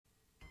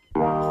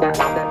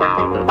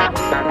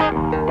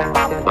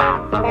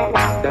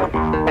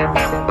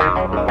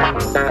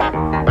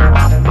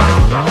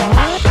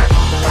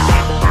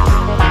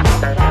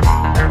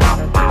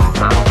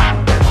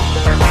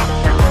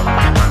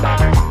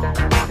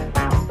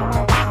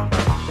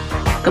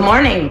Good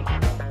morning.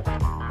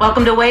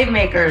 Welcome to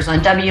Wavemakers on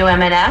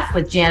WMNF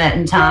with Janet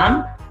and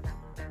Tom.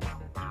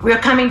 We're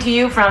coming to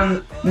you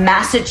from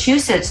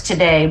Massachusetts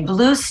today,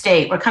 blue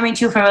state. We're coming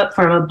to you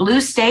from a blue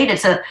state.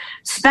 It's a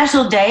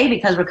special day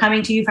because we're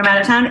coming to you from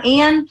out of town,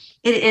 and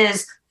it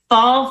is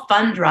fall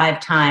fund drive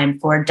time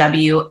for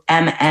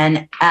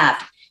WMNF.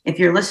 If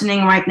you're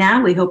listening right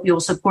now, we hope you'll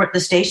support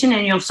the station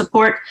and you'll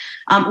support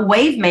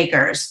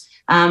Wavemakers.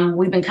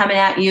 We've been coming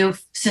at you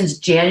since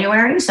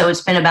January, so it's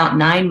been about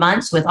 9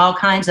 months with all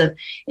kinds of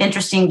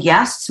interesting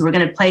guests. We're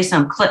going to play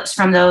some clips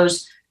from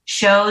those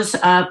shows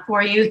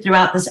for you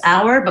throughout this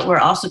hour, but we're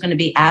also going to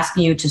be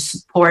asking you to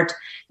support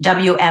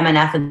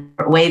WMNF and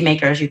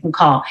Wavemakers. You can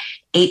call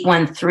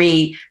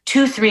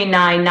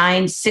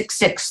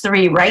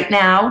 813-239-9663 right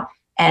now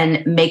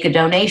and make a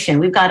donation.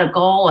 We've got a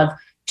goal of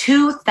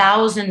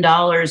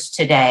 $2,000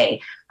 today.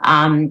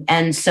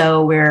 And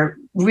so we're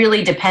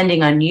really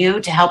depending on you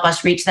to help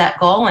us reach that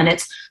goal. And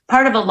it's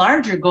part of a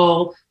larger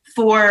goal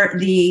for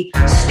the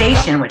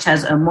station, which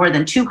has a more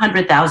than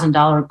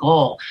 $200,000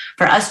 goal.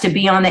 For us to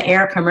be on the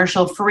air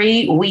commercial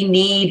free, we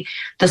need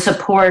the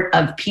support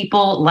of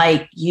people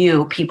like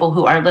you, people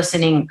who are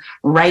listening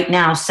right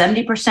now.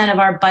 70% of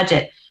our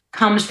budget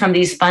comes from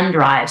these fund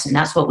drives, and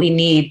that's what we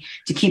need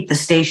to keep the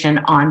station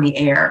on the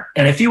air.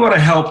 And if you want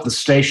to help the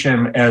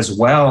station as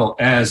well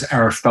as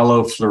our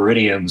fellow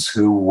Floridians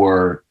who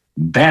were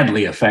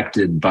badly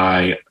affected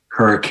by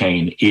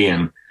Hurricane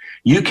Ian,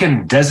 you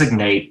can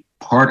designate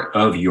part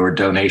of your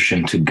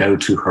donation to go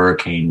to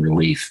hurricane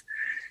relief.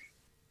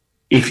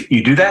 If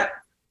you do that,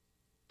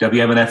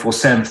 WMNF will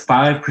send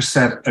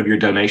 5% of your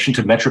donation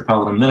to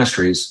Metropolitan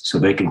Ministries so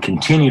they can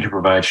continue to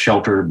provide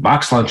shelter,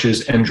 box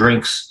lunches, and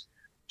drinks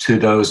to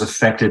those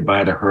affected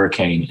by the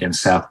hurricane in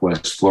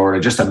Southwest Florida.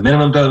 Just a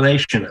minimum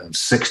donation of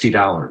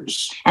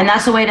 $60. And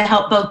that's a way to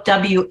help both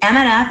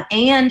WMNF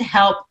and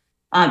help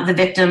the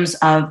victims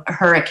of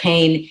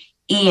Hurricane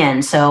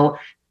Ian. So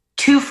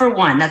 2 for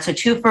 1. That's a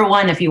 2 for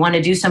 1. If you want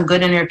to do some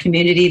good in your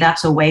community,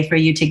 that's a way for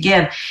you to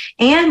give.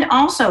 And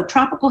also,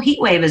 Tropical Heat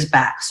Wave is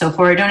back. So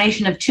for a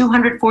donation of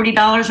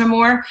 $240 or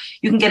more,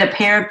 you can get a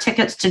pair of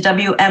tickets to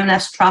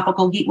WMNF's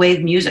Tropical Heat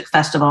Wave Music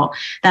Festival.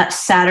 That's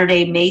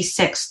Saturday, May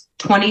 6th,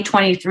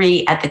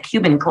 2023 at the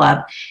Cuban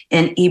Club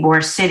in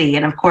Ybor City.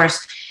 And of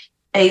course,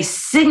 a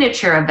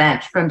signature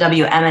event from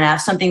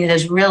WMNF, something that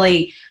has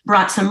really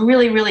brought some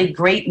really, really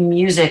great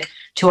music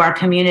to our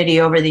community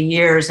over the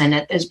years. And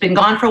it has been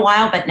gone for a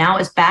while, but now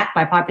it's back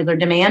by popular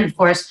demand. Of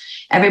course,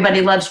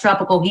 everybody loves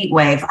Tropical Heat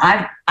Wave.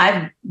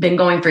 I've been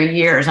going for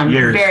years. I'm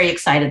very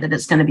excited that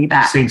it's going to be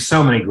back. Seen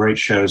so many great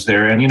shows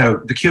there. And, you know,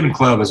 the Cuban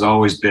Club has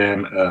always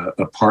been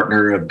a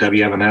partner of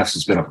WMNF's.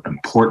 It's been an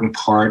important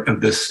part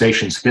of this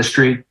station's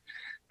history.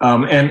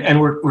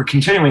 And we're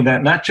continuing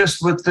that, not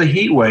just with the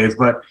heat wave,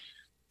 but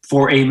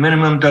for a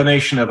minimum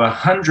donation of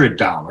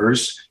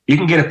 $100, you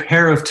can get a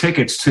pair of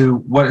tickets to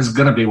what is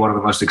going to be one of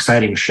the most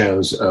exciting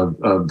shows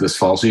of this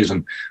fall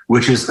season,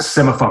 which is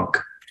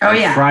Simafunk. Oh,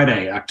 yeah.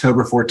 Friday,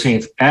 October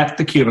 14th at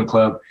the Cuban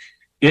Club.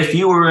 If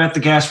you were at the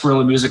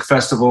Gasparilla Music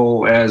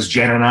Festival, as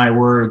Janet and I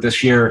were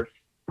this year,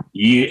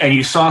 and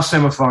you saw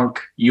Simafunk,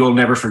 you'll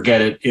never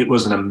forget it. It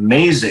was an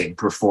amazing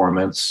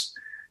performance.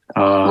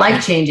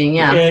 Life-changing,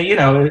 yeah. Yeah, you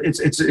know,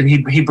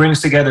 he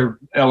brings together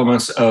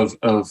elements of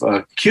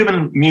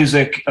Cuban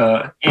music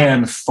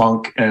and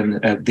funk,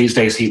 and these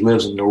days he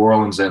lives in New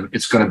Orleans, and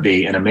it's going to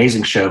be an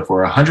amazing show.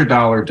 For a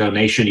 $100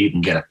 donation, you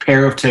can get a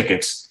pair of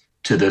tickets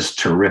to this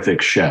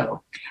terrific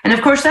show. And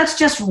of course, that's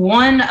just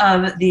one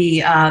of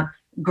the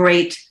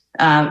great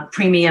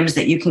premiums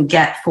that you can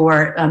get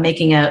for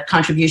making a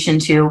contribution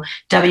to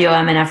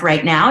WMNF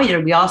right now.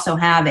 We also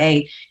have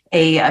a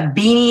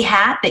beanie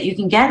hat that you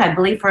can get, I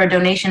believe, for a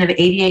donation of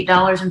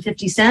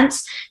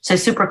 $88.50. It's a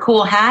super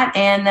cool hat.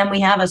 And then we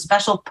have a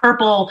special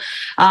purple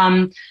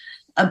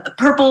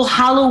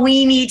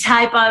Halloween-y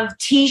type of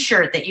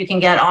T-shirt that you can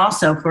get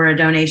also for a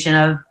donation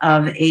of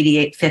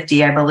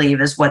 $88.50, I believe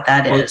is what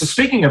that is. Well,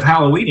 speaking of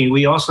Halloween-y,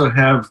 we also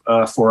have,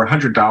 for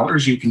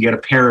 $100, you can get a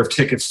pair of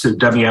tickets to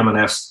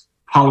WMNF's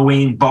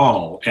Halloween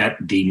Ball at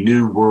the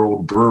New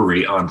World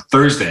Brewery on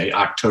Thursday,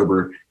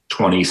 October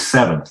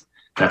 27th.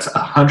 That's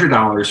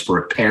 $100 for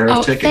a pair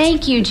of tickets.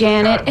 Thank you,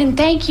 Janet. And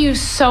thank you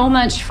so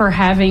much for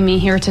having me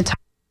here to talk.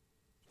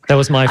 That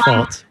was my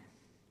fault.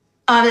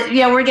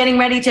 We're getting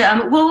ready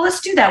to,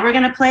 let's do that. We're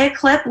going to play a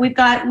clip.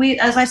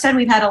 As I said,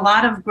 we've had a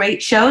lot of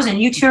great shows,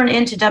 and you tune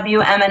into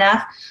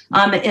WMNF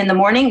in the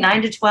morning,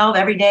 9 to 12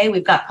 every day.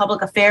 We've got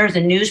public affairs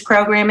and news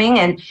programming,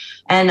 and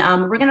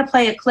we're going to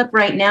play a clip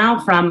right now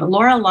from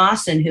Laura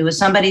Lawson, who is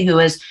somebody who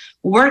is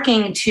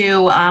working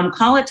to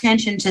call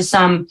attention to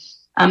some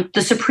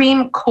the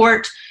Supreme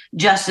Court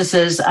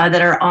justices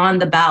that are on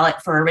the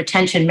ballot for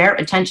a merit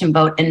retention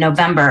vote in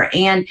November.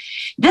 And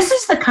this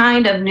is the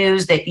kind of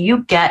news that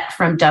you get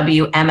from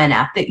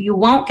WMNF that you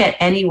won't get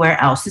anywhere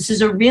else. This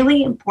is a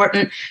really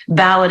important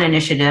ballot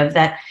initiative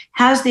that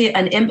has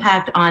an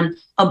impact on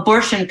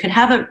abortion, could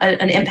have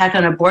an impact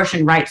on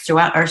abortion rights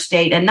throughout our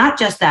state. And not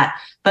just that,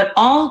 but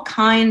all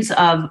kinds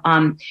of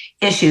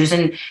issues.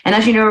 And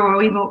as you know,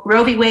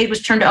 Roe v. Wade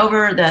was turned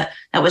over, that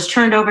was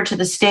turned over to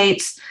the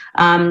states.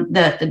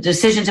 The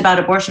decisions about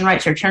abortion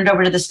rights are turned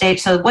over to the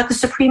states. So what the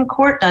Supreme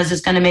Court does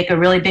is going to make a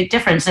really big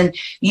difference. And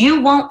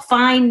you won't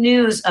find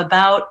news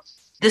about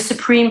the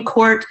Supreme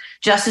Court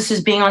justices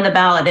being on the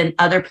ballot in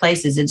other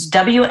places. It's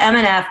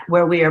WMNF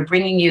where we are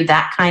bringing you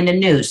that kind of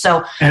news.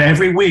 So, and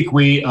every week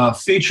we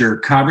feature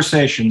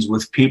conversations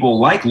with people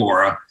like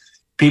Laura,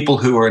 people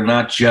who are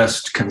not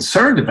just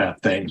concerned about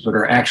things, but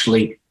are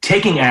actually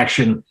taking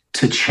action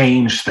to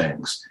change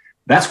things.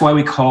 That's why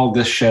we call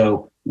this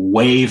show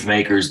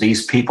Wavemakers.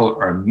 These people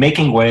are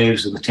making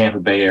waves in the Tampa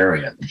Bay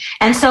area.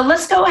 And so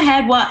let's go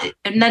ahead.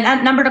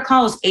 That number to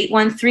call is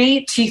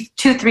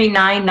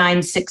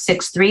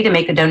 813-239-9663 to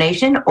make a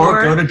donation.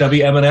 Or go to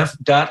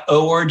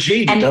WMNF.org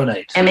to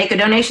donate. And make a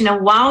donation.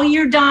 And while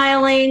you're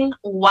dialing,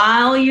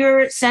 while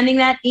you're sending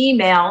that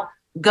email,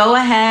 go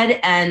ahead.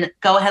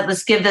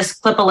 Let's give this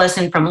clip a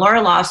listen from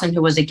Laura Lawson,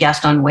 who was a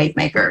guest on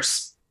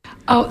Wavemakers.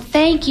 Oh,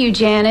 thank you,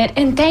 Janet.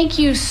 And thank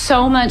you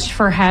so much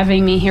for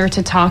having me here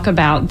to talk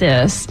about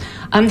this.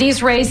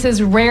 These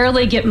races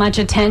rarely get much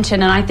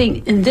attention. And I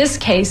think in this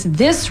case,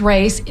 this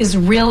race is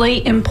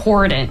really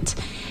important.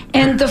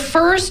 And the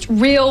first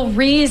real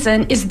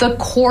reason is the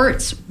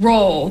court's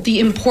role, the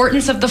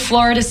importance of the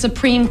Florida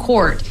Supreme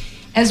Court.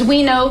 As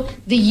we know,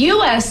 the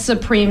U.S.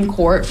 Supreme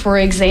Court, for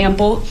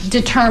example,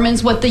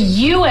 determines what the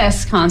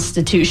U.S.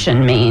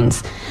 Constitution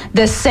means.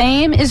 The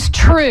same is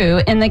true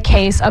in the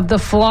case of the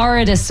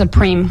Florida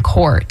Supreme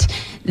Court.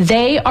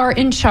 They are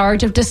in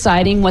charge of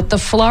deciding what the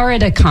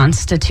Florida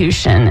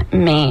Constitution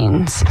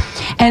means.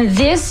 And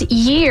this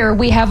year,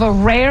 we have a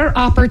rare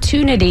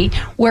opportunity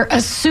where a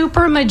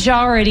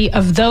supermajority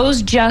of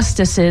those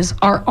justices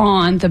are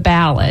on the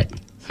ballot.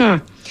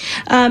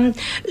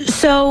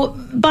 So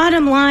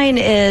bottom line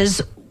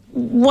is,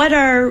 what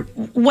are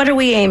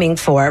we aiming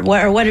for?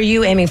 What are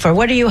you aiming for?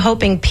 What are you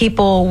hoping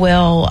people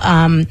will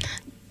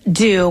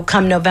do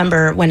come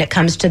November when it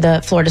comes to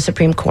the Florida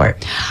Supreme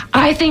Court?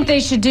 I think they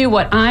should do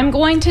what I'm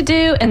going to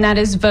do, and that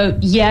is vote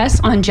yes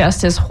on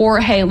Justice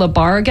Jorge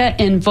Labarga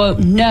and vote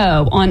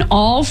no on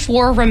all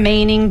 4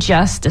 remaining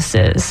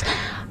justices.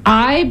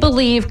 I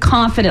believe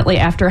confidently,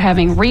 after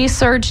having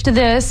researched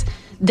this,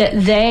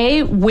 that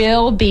they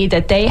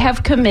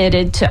have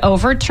committed to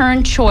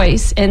overturn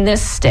choice in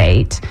this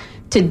state,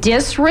 to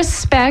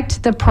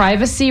disrespect the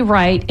privacy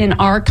right in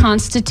our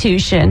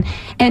Constitution,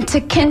 and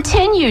to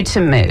continue to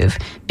move,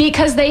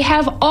 because they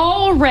have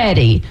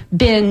already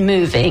been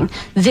moving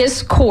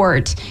this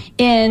court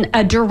in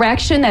a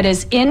direction that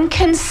is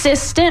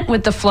inconsistent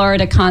with the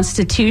Florida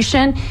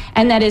Constitution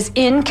and that is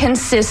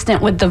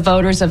inconsistent with the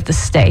voters of the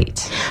state.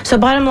 So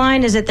bottom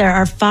line is that there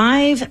are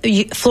 5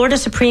 Florida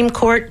Supreme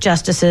Court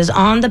justices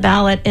on the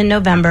ballot in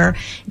November.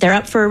 They're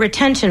up for a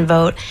retention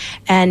vote,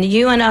 and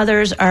you and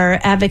others are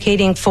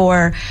advocating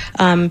for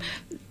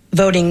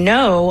voting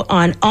no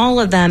on all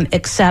of them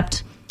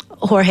except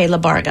Jorge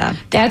Labarga.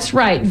 That's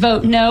right.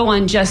 Vote no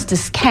on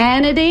Justice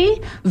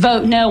Kennedy,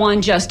 vote no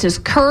on Justice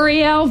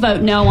Curiel,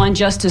 vote no on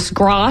Justice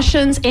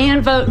Groshans,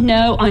 and vote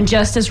no on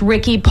Justice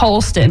Ricky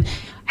Polston.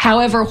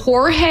 However,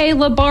 Jorge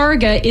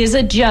Labarga is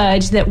a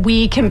judge that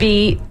we can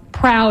be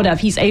proud of.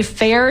 He's a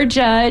fair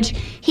judge.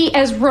 He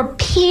has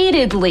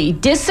repeatedly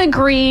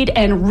disagreed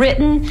and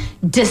written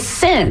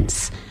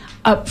dissents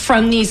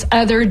from these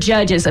other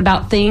judges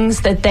about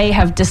things that they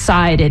have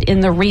decided in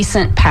the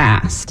recent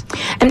past.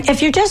 And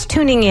if you're just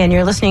tuning in,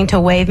 you're listening to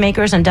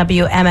Wavemakers on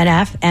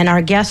WMNF, and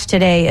our guest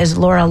today is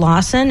Laura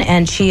Lawson,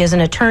 and she is an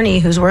attorney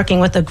who's working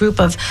with a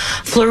group of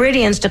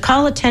Floridians to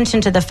call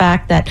attention to the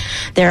fact that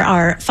there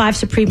are 5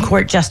 Supreme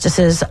Court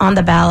justices on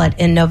the ballot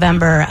in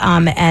November,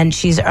 and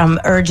she's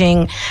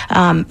urging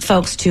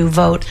folks to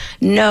vote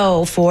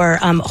no for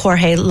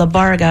Jorge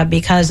Labarga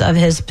because of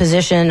his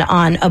position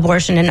on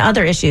abortion and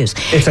other issues.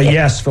 It's a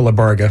yes for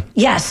Labarga.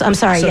 Yes, I'm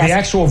sorry. So yes. The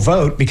actual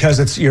vote,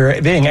 because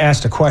you're being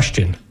asked a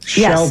question.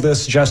 Shall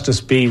this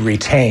justice be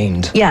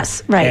retained?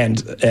 Yes,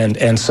 right.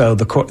 And so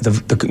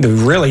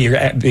really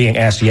you're being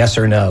asked yes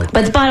or no.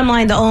 But the bottom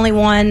line, the only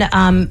one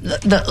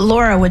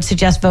Laura would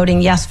suggest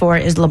voting yes for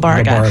is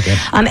Labarga.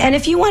 And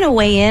if you want to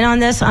weigh in on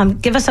this,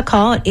 give us a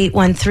call at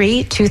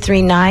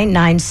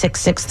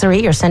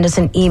 813-239-9663 or send us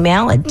an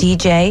email at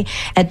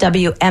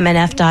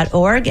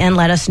dj@wmnf.org and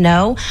let us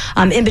know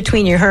in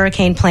between your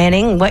hurricane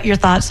planning what your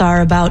thoughts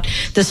are about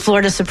this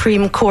Florida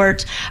Supreme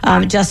Court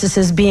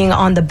justices being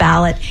on the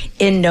ballot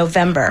in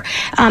November.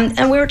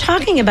 And we were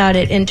talking about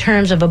it in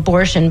terms of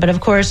abortion, but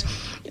of course,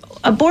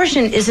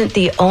 abortion isn't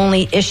the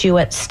only issue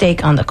at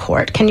stake on the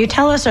court. Can you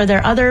tell us, are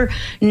there other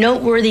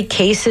noteworthy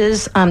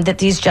cases that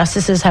these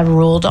justices have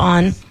ruled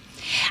on?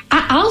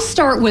 I'll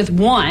start with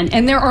one,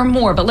 and there are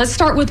more, but let's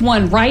start with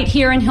one right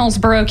here in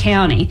Hillsborough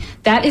County.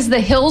 That is the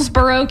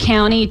Hillsborough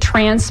County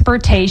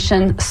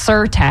Transportation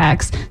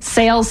Surtax,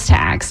 sales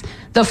tax.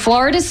 The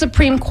Florida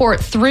Supreme Court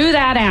threw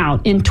that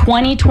out in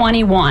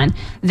 2021.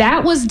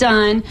 That was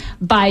done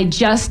by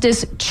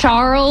Justice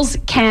Charles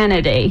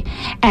Kennedy,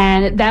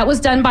 and that was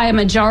done by a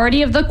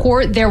majority of the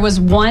court. There was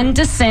one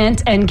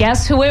dissent, and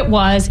guess who it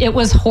was? It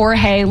was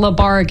Jorge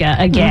Labarga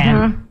again.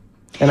 Mm-hmm.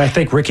 And I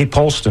think Ricky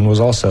Polston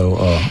was also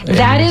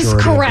that is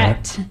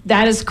correct.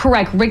 That is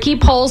correct. Ricky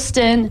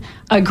Polston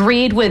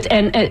agreed with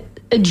and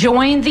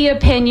joined the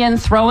opinion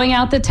throwing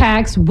out the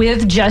tax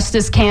with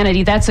Justice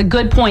Kennedy. That's a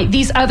good point.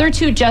 These other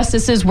two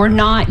justices were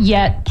not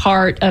yet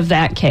part of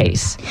that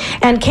case.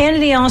 And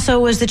Kennedy also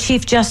was the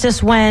Chief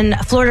Justice when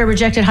Florida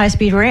rejected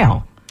high-speed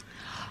rail.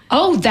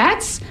 Oh,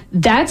 that's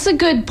a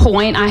good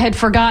point. I had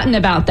forgotten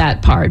about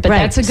that part, but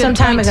that's a good some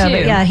time point ago. too.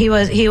 But yeah,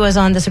 he was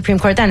on the Supreme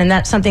Court then, and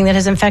that's something that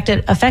has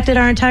affected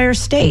our entire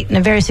state in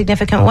a very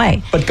significant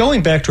way. But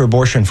going back to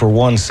abortion for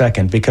 1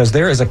 second, because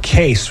there is a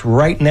case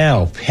right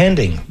now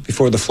pending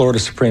before the Florida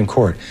Supreme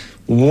Court.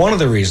 One of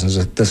the reasons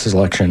that this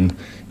election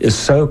is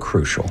so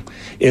crucial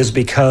is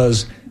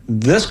because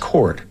this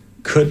court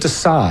could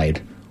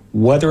decide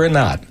whether or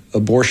not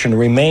abortion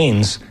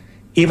remains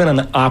even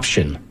an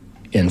option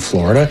in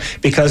Florida,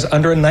 because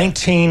under a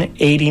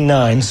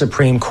 1989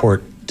 Supreme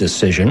Court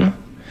decision,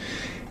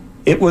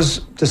 it was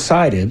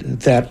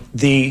decided that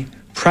the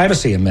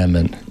privacy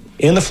amendment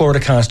in the Florida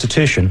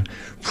Constitution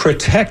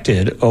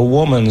protected a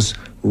woman's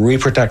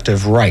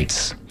reproductive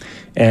rights.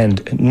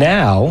 And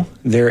now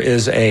there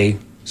is a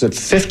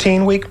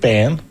 15-week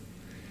ban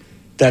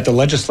that the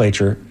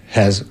legislature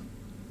has.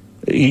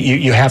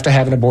 You have to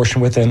have an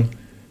abortion within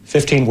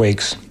 15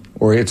 weeks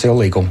or it's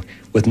illegal,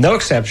 with no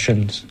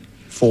exceptions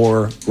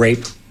for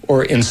rape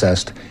or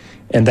incest.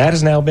 And that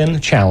has now been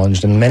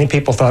challenged. And many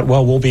people thought,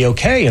 well, we'll be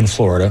okay in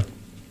Florida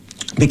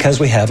because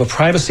we have a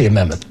privacy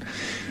amendment.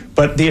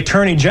 But the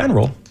Attorney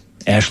General,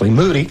 Ashley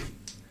Moody,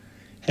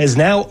 is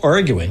now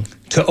arguing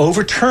to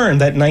overturn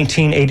that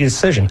 1980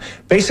 decision,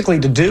 basically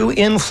to do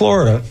in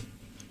Florida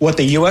what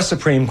the U.S.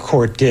 Supreme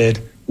Court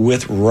did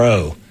with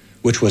Roe,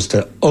 which was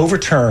to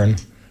overturn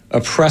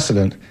a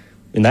precedent.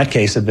 In that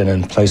case, had been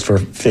in place for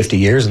 50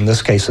 years. In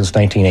this case, since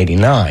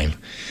 1989.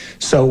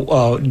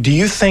 So do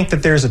you think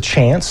that there's a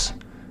chance?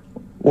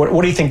 What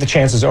do you think the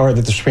chances are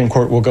that the Supreme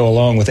Court will go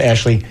along with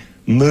Ashley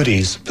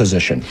Moody's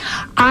position?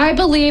 I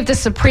believe the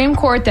Supreme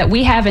Court that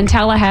we have in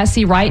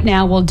Tallahassee right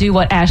now will do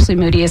what Ashley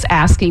Moody is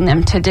asking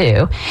them to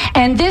do.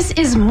 And this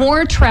is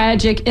more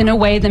tragic in a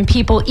way than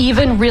people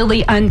even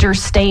really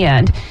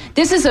understand.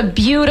 This is a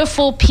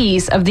beautiful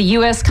piece of the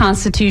U.S.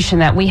 Constitution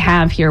that we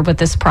have here with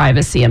this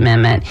privacy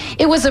amendment.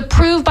 It was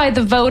approved by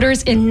the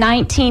voters in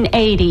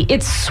 1980.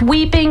 It's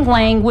sweeping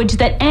language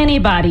that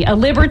anybody, a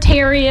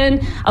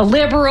libertarian, a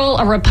liberal,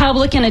 a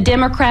Republican, a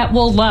Democrat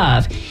will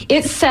love.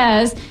 It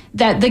says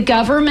that the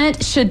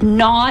government should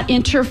not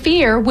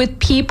interfere with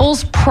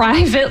people's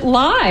private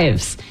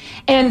lives.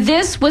 And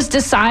this was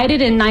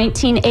decided in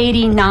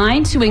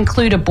 1989 to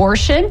include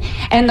abortion.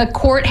 And the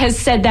court has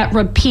said that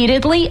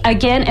repeatedly,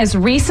 again, as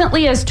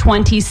recently as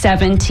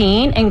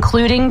 2017,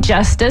 including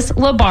Justice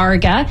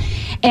Labarga.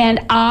 And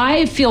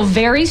I feel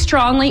very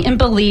strongly and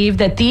believe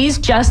that these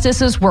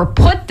justices were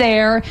put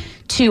there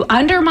to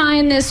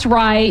undermine this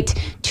right,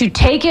 to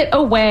take it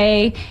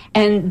away.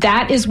 And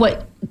that is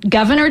what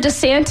Governor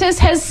DeSantis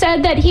has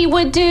said that he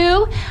would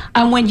do.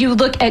 When you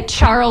look at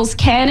Charles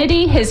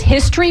Kennedy, his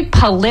history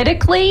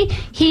politically,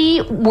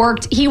 he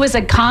was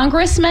a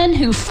congressman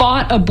who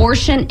fought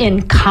abortion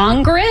in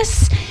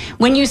Congress.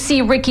 When you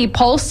see Ricky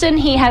Polston,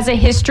 he has a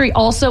history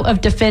also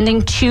of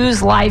defending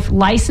Choose Life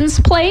license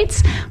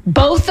plates.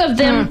 Both of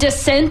them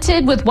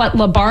dissented with what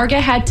Labarga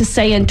had to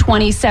say in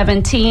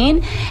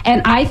 2017.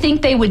 And I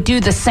think they would do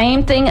the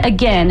same thing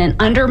again and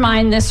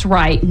undermine this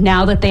right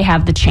now that they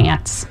have the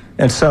chance.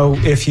 And so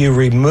if you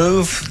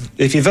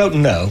vote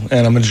no,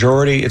 and a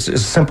majority, it's a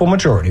simple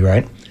majority,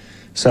 right?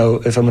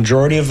 So if a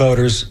majority of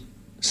voters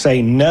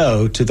say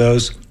no to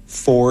those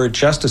 4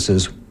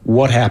 justices,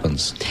 what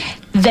happens?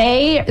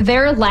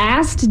 Their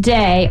last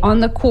day on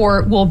the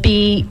court will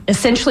be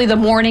essentially the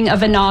morning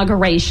of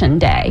Inauguration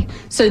Day.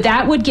 So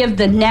that would give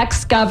the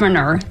next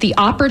governor the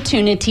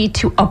opportunity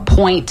to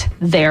appoint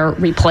their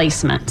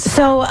replacements.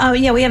 So,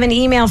 we have an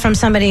email from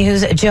somebody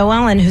who's Joe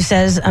Ellen who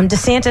says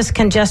DeSantis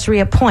can just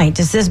reappoint.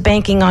 Is this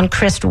banking on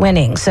Crist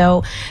winning?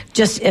 So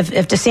just if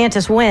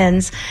DeSantis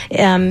wins,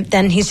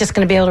 then he's just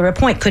going to be able to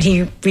reappoint. Could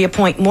he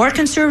reappoint more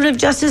conservative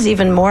justices,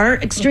 even more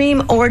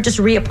extreme, or just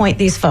reappoint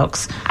these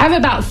folks? I have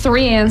about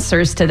 3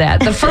 answers to that.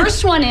 The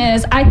first one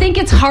is, I think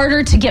it's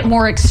harder to get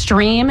more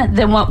extreme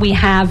than what we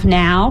have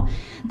now.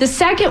 The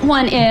second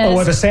one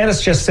is...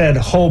 DeSantis just said,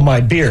 hold my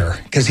beer,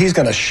 because he's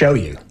going to show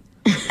you.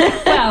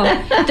 Well,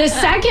 The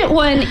second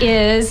one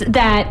is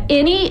that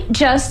any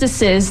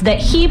justices that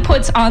he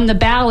puts on the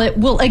ballot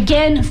will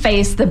again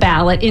face the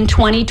ballot in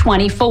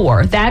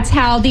 2024. That's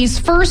how these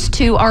first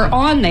two are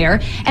on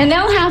there. And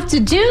they'll have to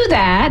do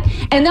that.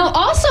 And they'll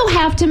also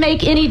have to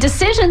make any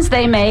decisions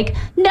they make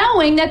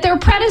knowing that their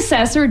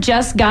predecessor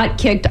just got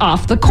kicked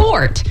off the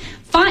court.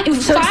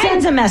 It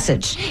sends a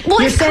message.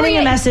 Well, you're sending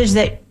a message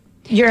that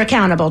you're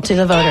accountable to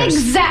the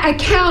voters.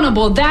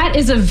 Accountable. That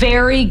is a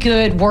very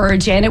good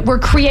word, Janet. We're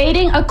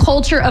creating a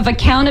culture of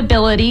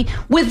accountability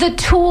with the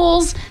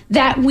tools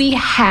that we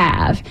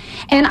have.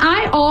 And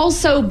I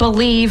also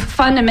believe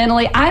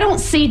fundamentally, I don't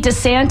see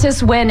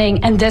DeSantis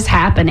winning and this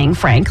happening,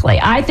 frankly.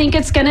 I think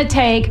it's going to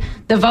take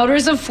the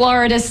voters of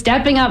Florida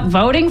stepping up,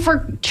 voting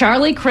for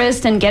Charlie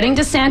Crist and getting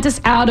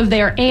DeSantis out of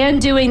there and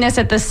doing this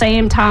at the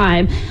same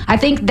time. I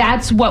think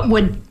that's what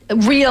would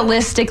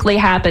realistically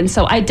happen.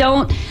 So I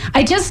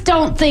just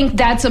don't think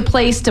that's a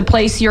place to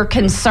place your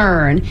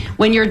concern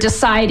when you're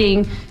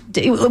considering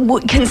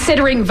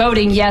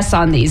voting yes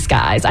on these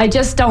guys. I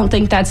just don't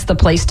think that's the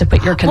place to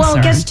put your concern. Well,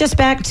 I guess just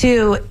back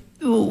to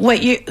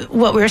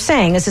what we were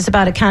saying is it's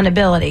about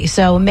accountability.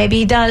 So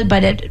maybe it does,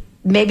 but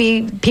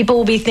maybe people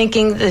will be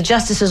thinking the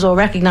justices will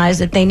recognize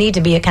that they need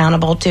to be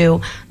accountable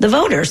to the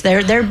voters.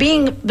 They're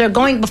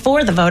going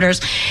before the voters.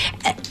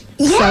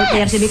 Yes. So they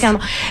have to be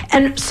accountable.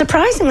 And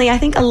surprisingly, I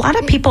think a lot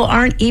of people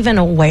aren't even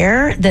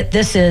aware that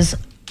this is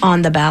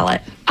on the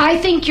ballot. I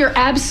think you're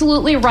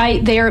absolutely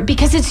right there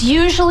because it's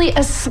usually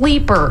a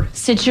sleeper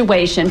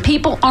situation.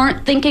 People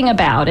aren't thinking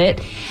about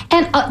it.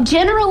 And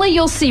generally,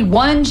 you'll see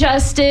one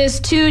justice,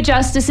 two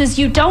justices.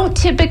 You don't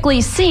typically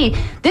see.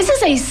 This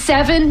is a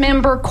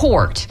 7-member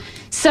court.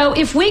 So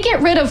if we get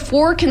rid of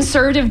 4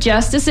 conservative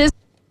justices.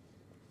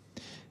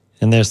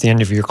 And there's the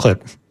end of your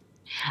clip.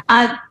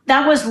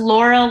 That was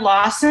Laura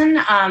Lawson,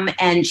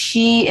 and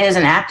she is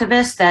an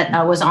activist that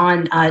was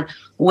on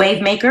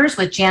Wavemakers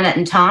with Janet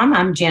and Tom.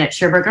 I'm Janet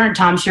Scherberger and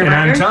Tom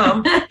Scherberger. And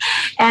I'm Tom.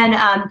 And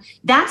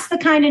that's the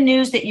kind of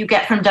news that you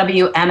get from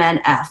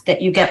WMNF,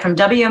 that you get from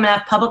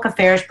WMNF Public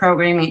Affairs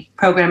programming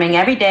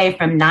every day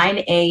from 9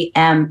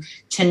 a.m.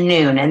 to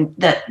noon. And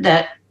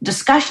the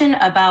discussion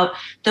about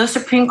those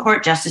Supreme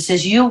Court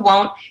justices you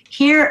won't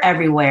hear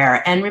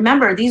everywhere. And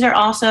remember, these are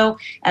also,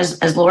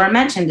 as Laura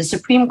mentioned, the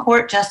Supreme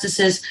Court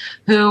justices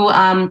who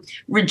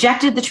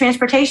rejected the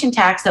transportation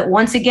tax that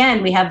once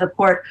again we have the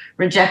court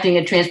rejecting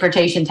a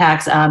transportation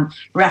tax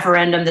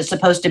referendum that's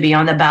supposed to be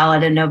on the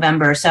ballot in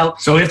November. So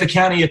if the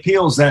county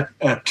appeals that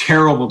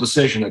terrible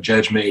decision a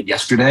judge made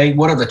yesterday,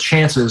 what are the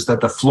chances that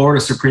the Florida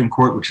Supreme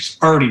Court, which has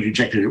already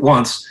rejected it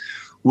once,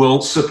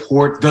 will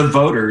support the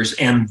voters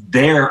and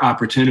their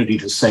opportunity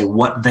to say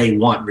what they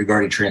want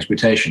regarding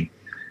transportation?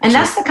 And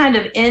that's the kind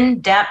of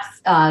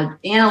in-depth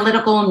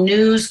analytical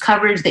news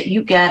coverage that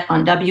you get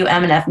on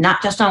WMNF,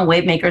 not just on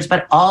Wavemakers,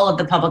 but all of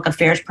the public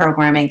affairs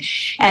programming.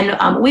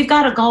 And we've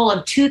got a goal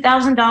of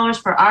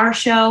 $2,000 for our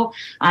show.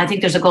 I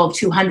think there's a goal of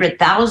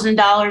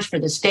 $200,000 for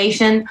the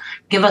station.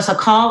 Give us a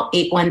call,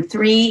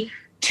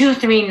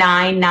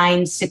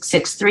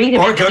 813-239-9663.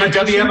 Or go to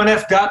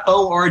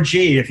WMNF.org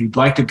if you'd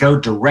like to go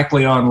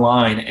directly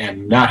online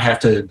and not have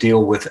to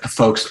deal with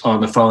folks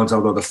on the phones.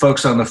 Although the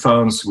folks on the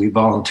phones, we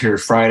volunteer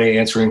Friday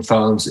answering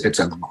phones. It's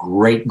a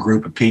great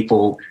group of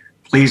people.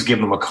 Please give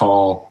them a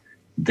call.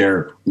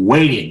 They're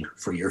waiting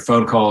for your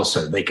phone calls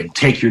so they can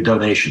take your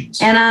donations.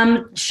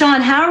 And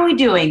Sean, how are we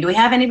doing? Do we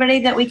have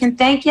anybody that we can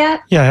thank yet?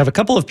 Yeah, I have a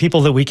couple of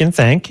people that we can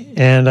thank.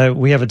 And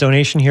we have a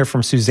donation here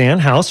from Suzanne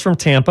House from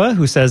Tampa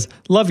who says,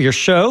 love your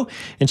show.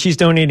 And she's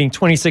donating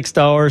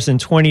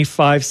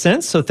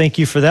 $26.25. So thank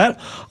you for that.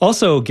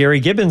 Also, Gary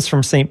Gibbons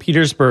from St.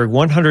 Petersburg,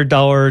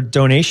 $100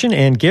 donation.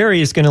 And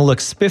Gary is going to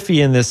look spiffy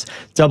in this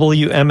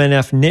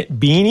WMNF knit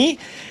beanie.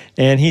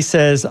 And he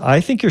says,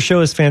 I think your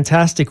show is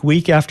fantastic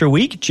week after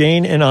week.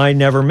 Jane and I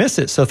never miss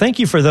it. So thank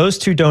you for those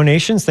 2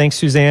 donations. Thanks,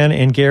 Suzanne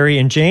and Gary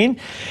and Jane.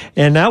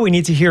 And now we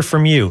need to hear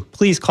from you.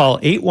 Please call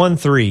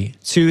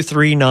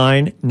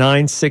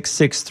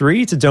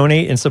 813-239-9663 to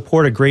donate and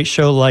support a great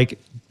show like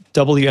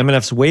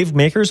WMNF's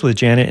Wavemakers with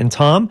Janet and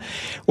Tom.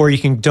 Or you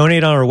can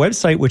donate on our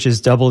website, which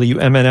is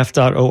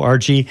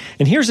WMNF.org.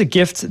 And here's a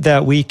gift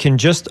that we can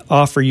just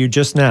offer you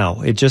just now.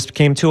 It just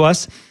came to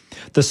us.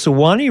 The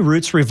Sewanee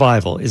Roots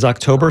Revival is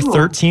October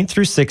 13th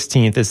through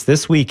 16th. It's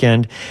this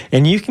weekend,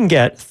 and you can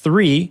get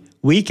 3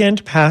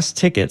 weekend pass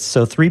tickets.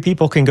 So 3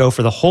 people can go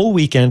for the whole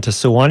weekend to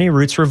Sewanee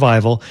Roots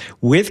Revival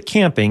with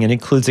camping. It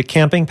includes a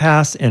camping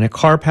pass and a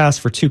car pass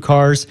for 2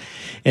 cars.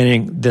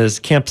 And this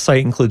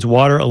campsite includes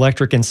water,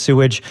 electric, and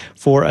sewage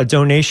for a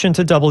donation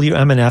to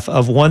WMNF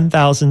of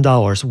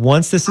 $1,000.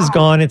 Once this is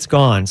gone, it's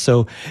gone.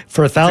 So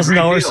for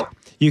 $1,000...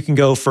 you can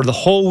go for the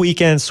whole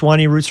weekend,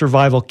 Sewanee Roots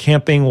Revival,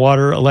 camping,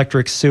 water,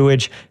 electric,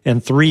 sewage,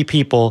 and 3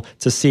 people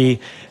to see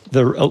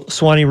the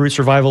Sewanee Roots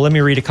Revival. Let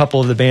me read a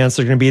couple of the bands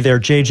that are going to be there.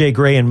 J.J.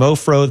 Gray and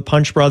Mofro, the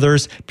Punch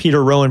Brothers,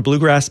 Peter Rowan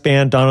Bluegrass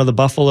Band, Donna the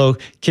Buffalo,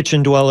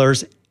 Kitchen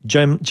Dwellers,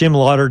 Jim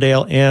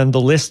Lauderdale, and the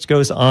list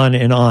goes on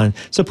and on.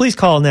 So please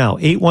call now,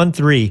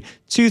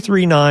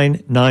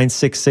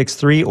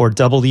 813-239-9663 or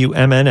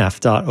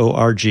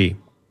WMNF.org.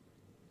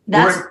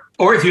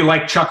 Or if you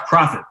like Chuck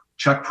Prophet.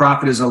 Chuck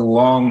Prophet is a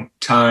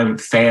long-time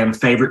fan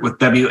favorite with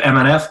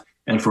WMNF,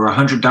 and for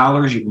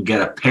 $100, you can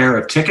get a pair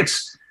of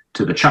tickets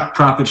to the Chuck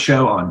Prophet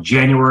Show on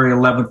January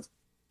 11th,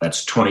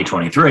 that's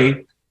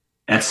 2023,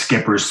 at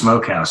Skipper's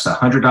Smokehouse.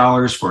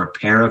 $100 for a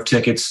pair of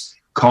tickets.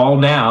 Call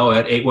now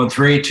at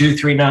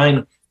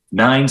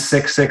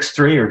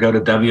 813-239-9663 or go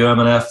to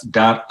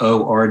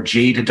WMNF.org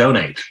to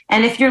donate.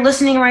 And if you're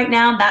listening right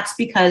now, that's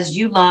because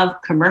you love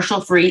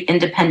commercial-free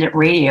independent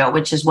radio,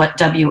 which is what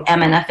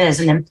WMNF is.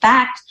 And in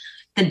fact,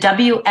 the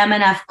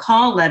WMNF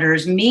call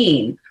letters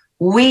mean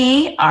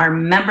we are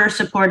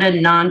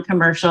member-supported,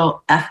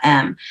 non-commercial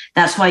FM.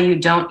 That's why you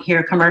don't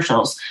hear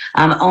commercials.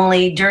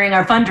 Only during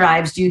our fund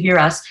drives do you hear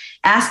us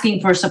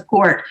asking for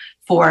support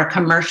for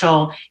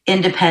commercial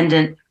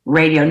independent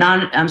radio,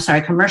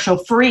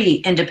 commercial-free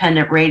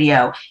independent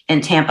radio in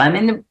Tampa. I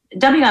mean, the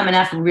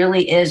WMNF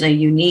really is a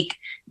unique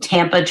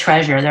Tampa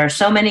treasure. There are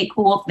so many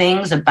cool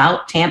things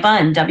about Tampa,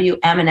 and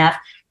WMNF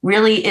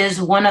really is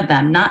one of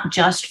them, not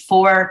just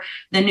for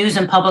the news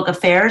and public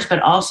affairs, but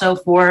also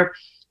for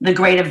the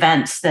great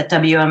events that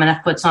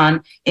WMNF puts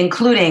on,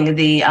 including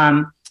the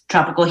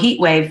Tropical Heat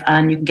Wave.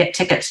 And you can get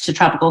tickets to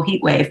Tropical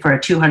Heat Wave for a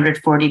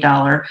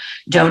 $240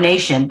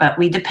 donation. But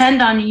we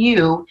depend on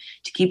you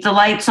to keep the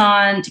lights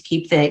on, to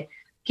keep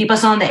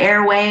us on the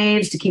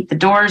airwaves, to keep the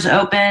doors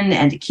open,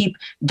 and to keep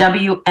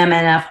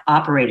WMNF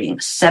operating.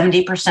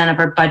 70% of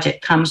our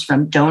budget comes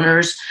from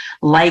donors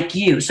like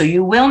you. So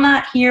you will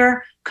not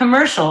hear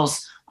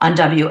commercials on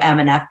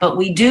WMNF, but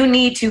we do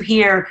need to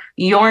hear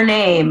your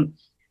name.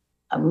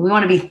 We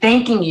want to be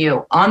thanking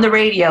you on the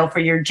radio for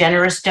your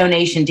generous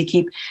donation to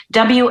keep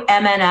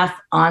WMNF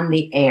on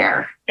the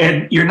air.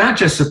 And you're not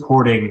just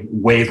supporting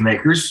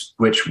Wavemakers,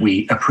 which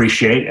we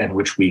appreciate and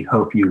which we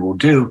hope you will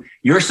do.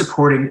 You're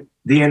supporting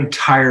the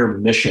entire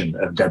mission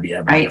of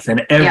WMNF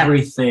and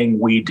everything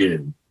we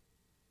do.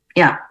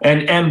 Yeah.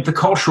 And the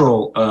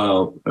cultural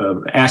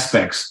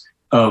aspects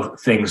of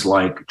things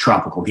like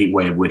Tropical Heat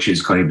Wave, which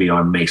is going to be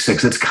on May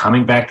 6th. It's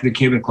coming back to the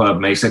Cuban Club,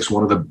 May 6th.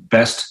 One of the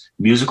best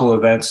musical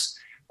events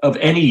of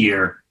any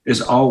year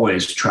is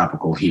always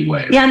Tropical Heat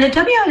Wave. Yeah, and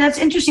that's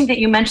interesting that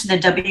you mentioned the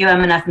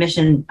WMNF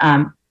mission,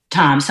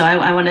 Tom. So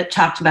I want to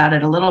talk about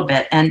it a little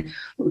bit. And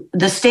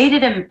the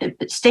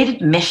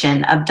stated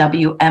mission of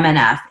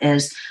WMNF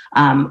is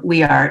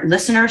we are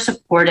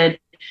listener-supported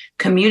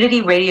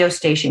community radio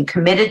station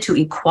committed to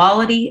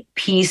equality,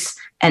 peace,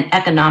 and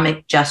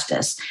economic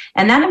justice.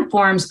 And that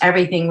informs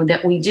everything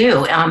that we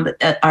do.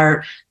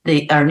 Our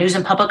news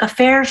and public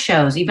affairs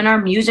shows, even our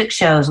music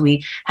shows,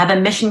 we have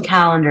a mission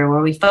calendar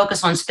where we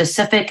focus on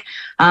specific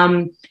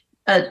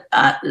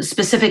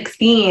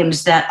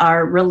themes that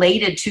are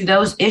related to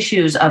those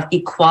issues of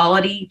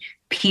equality,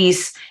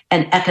 peace,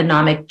 and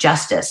economic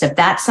justice. If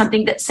that's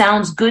something that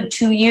sounds good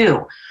to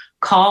you,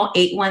 call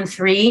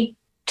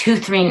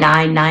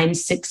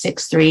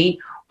 813-239-9663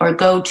 or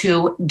go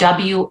to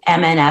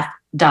WMNF.org.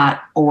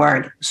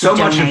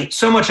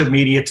 So much of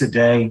media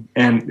today,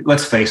 and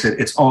let's face it,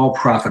 it's all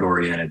profit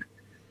oriented.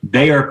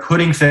 They are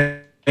putting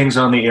things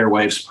on the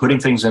airwaves, putting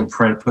things in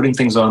print, putting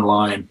things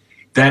online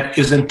that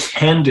is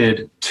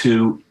intended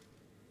to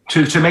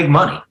make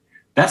money.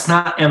 That's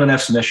not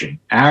MNF's mission.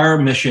 Our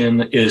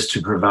mission is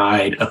to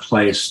provide a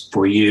place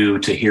for you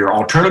to hear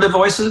alternative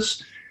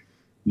voices,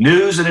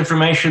 news and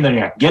information that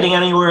you're not getting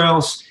anywhere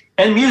else,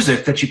 and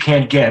music that you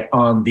can't get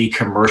on the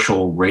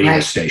commercial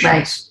radio stations.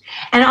 Right.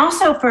 And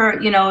also for,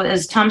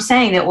 as Tom's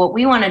saying, that what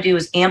we want to do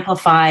is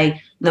amplify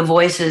the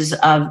voices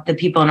of the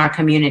people in our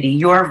community,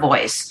 your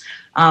voice.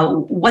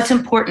 What's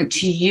important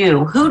to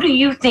you? Who do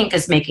you think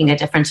is making a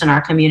difference in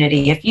our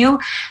community? If you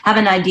have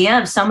an idea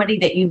of somebody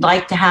that you'd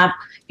like to have,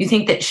 you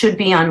think that should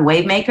be on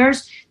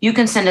Wavemakers, you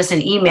can send us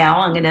an email.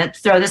 I'm going to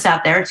throw this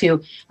out there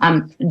to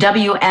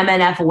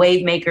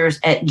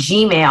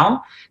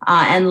WMNFWavemakers@gmail.com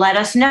and let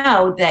us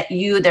know that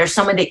there's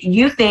someone that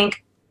you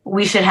think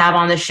we should have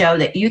on the show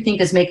that you think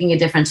is making a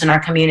difference in our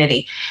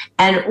community.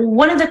 And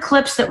one of the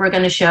clips that we're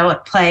going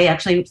to play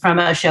actually from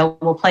a show,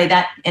 we'll play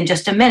that in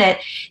just a minute,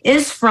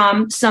 is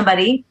from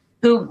somebody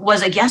who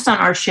was a guest on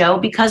our show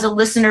because a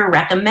listener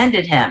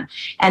recommended him.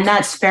 And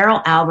that's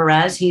Farrell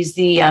Alvarez. He's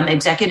the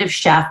executive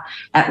chef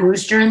at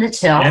Rooster in the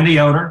Till. And the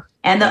owner.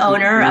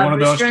 Of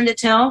Rooster in the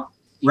Till.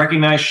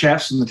 Recognized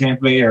chefs in the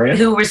Tampa Bay area.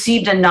 Who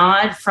received a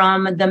nod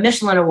from the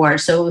Michelin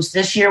Award. So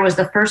this year was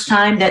the first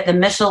time that the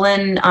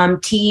Michelin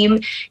team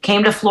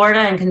came to Florida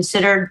and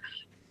considered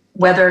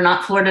whether or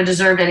not Florida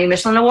deserved any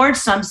Michelin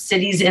awards. Some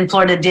cities in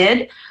Florida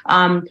did.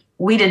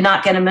 We did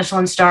not get a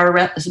Michelin star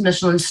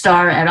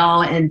at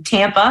all in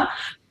Tampa,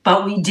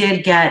 but we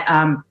did get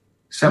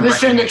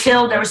Rooster in the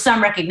Till. There was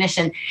some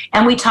recognition.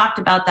 And we talked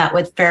about that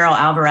with Farrell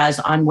Alvarez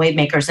on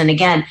Wavemakers. And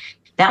again,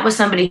 that was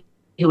somebody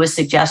who was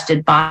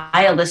suggested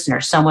by a listener,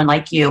 someone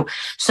like you.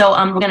 So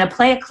we're going to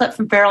play a clip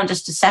from Farrell in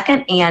just a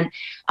second. And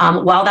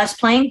while that's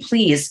playing,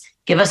 please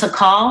give us a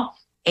call,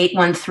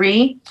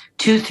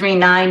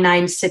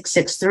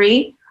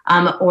 813-239-9663,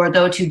 or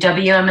go to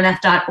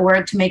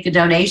WMNF.org to make a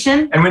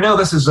donation. And we know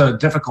this is a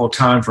difficult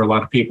time for a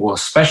lot of people,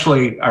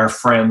 especially our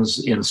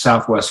friends in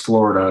Southwest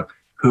Florida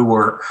who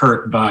were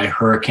hurt by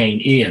Hurricane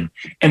Ian.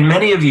 And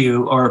many of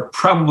you are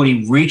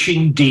probably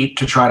reaching deep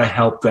to try to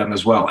help them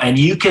as well. And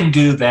you can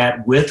do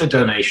that with a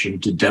donation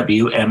to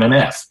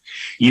WMNF.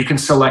 You can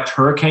select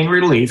hurricane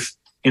relief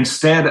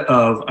instead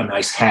of a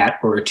nice hat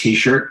or a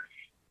t-shirt.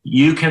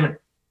 You can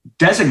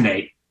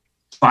designate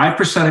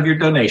 5% of your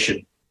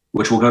donation,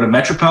 which will go to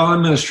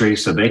Metropolitan Ministry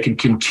so they can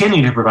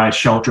continue to provide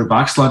shelter,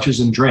 boxed lunches,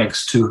 and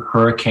drinks to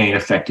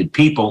hurricane-affected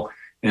people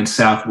in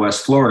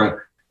Southwest Florida.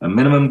 A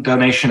minimum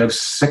donation of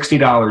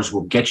 $60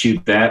 will get you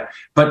that,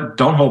 but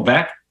don't hold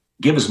back.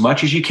 Give as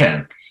much as you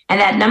can. And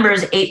that number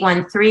is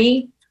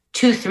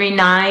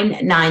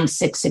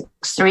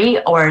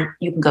 813-239-9663, or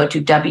you can go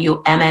to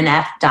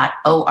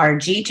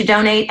WMNF.org to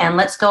donate. And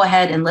let's go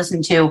ahead and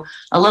listen to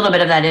a little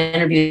bit of that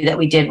interview that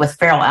we did with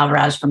Farrell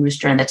Alvarez from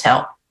Rooster in the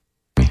Till.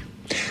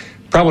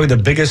 Probably the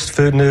biggest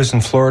food news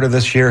in Florida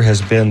this year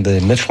has been the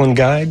Michelin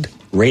Guide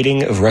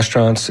rating of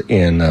restaurants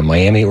in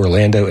Miami,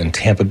 Orlando, and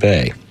Tampa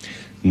Bay.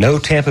 No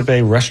Tampa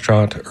Bay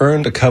restaurant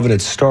earned a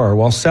coveted star,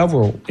 while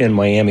several in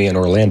Miami and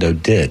Orlando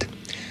did.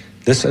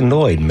 This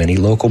annoyed many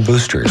local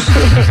boosters.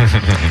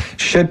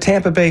 Should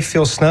Tampa Bay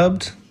feel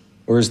snubbed,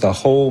 or is the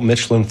whole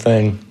Michelin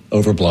thing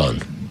overblown?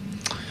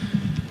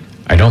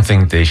 I don't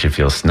think they should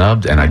feel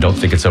snubbed, and I don't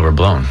think it's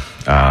overblown.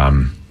 I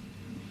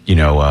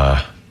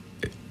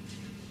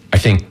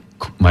think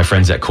my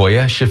friends at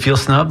Koya should feel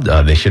snubbed.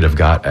 They should have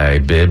got a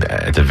bib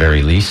at the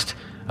very least.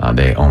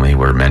 They only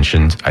were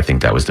mentioned. I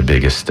think that was the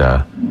biggest.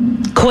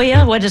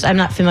 Koya? I'm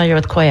not familiar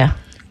with Koya.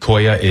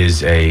 Koya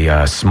is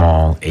a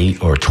small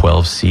 8 or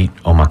 12 seat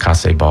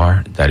omakase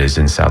bar that is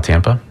in South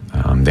Tampa.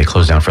 They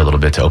closed down for a little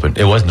bit to open.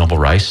 It was Noble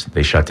Rice.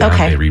 They shut down.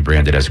 Okay. They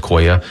rebranded as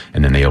Koya,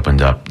 and then they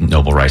opened up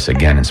Noble Rice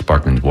again in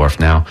Sparkman's Wharf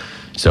now.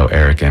 So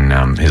Eric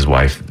and his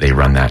wife, they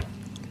run that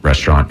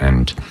restaurant,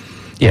 and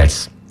yeah,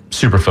 it's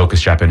super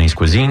focused Japanese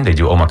cuisine. They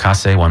do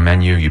omakase, one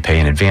menu. You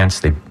pay in advance.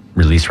 They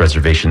release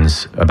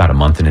reservations about a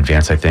month in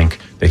advance, I think.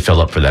 They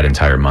fill up for that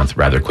entire month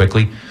rather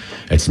quickly.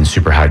 It's in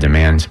super high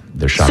demand.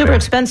 They're super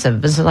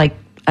expensive. Is it like,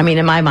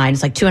 in my mind,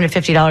 it's like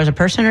 $250 a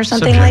person or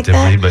something like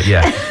that? But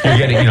yeah, you're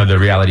getting, the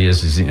reality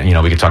is,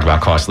 we could talk about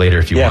cost later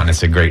if you want.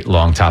 It's a great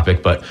long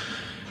topic, but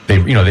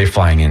they're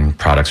flying in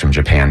products from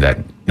Japan that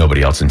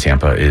nobody else in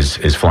Tampa is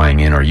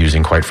flying in or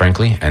using, quite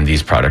frankly. And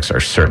these products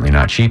are certainly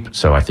not cheap.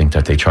 So I think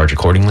that they charge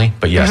accordingly.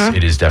 But yes,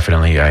 It is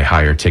definitely a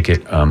higher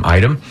ticket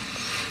item.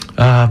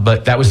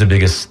 But that was the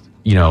biggest,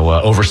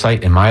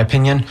 oversight, in my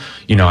opinion.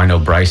 I know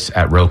Bryce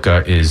at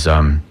Roca is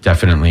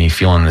definitely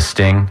feeling the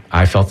sting.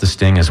 I felt the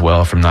sting as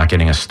well from not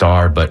getting a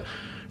star. But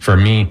for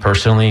me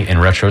personally, in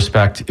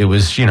retrospect, it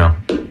was,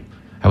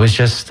 I was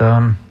just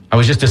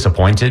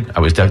disappointed. I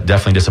was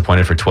definitely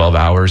disappointed for 12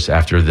 hours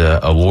after the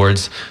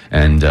awards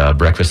and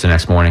breakfast the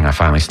next morning. I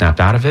finally snapped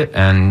out of it,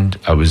 and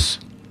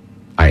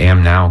I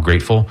am now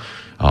grateful.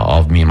 All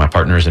of me and my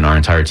partners and our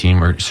entire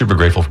team are super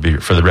grateful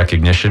for the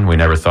recognition. We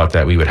never thought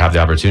that we would have the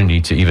opportunity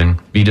to even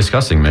be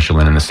discussing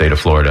Michelin in the state of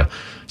Florida.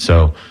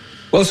 So,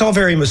 well, it's all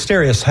very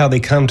mysterious how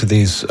they come to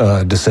these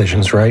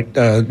decisions, right?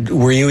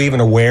 Were you even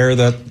aware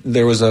that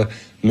there was a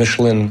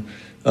Michelin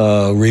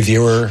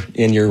reviewer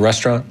in your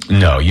restaurant?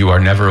 No, you are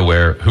never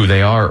aware who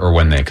they are or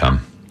when they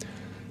come.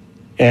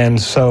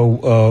 And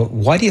so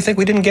why do you think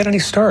we didn't get any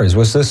stars?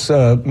 Was this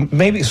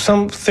maybe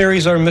some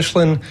theories are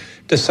Michelin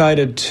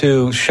decided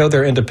to show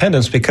their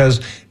independence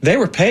because they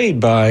were paid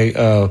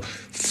by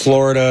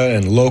Florida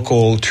and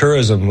local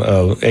tourism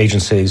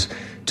agencies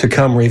to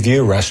come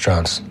review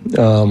restaurants.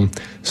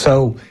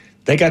 So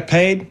they got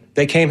paid.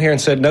 They came here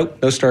and said, nope,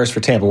 no stars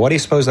for Tampa. Why do you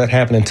suppose that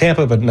happened in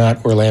Tampa but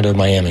not Orlando and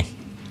Miami?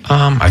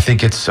 I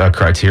think it's a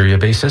criteria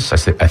basis. I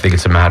think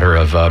it's a matter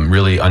of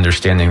really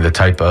understanding the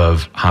type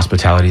of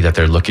hospitality that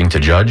they're looking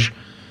to judge.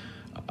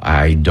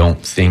 I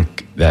don't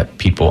think that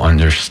people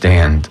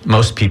understand.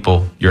 Most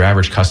people, your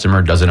average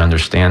customer, doesn't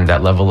understand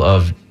that level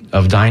of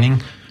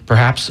dining,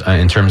 perhaps,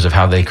 in terms of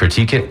how they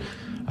critique it.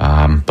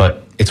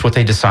 But it's what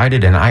they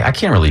decided, and I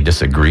can't really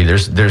disagree.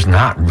 There's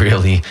not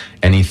really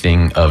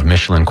anything of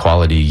Michelin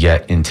quality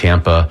yet in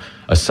Tampa,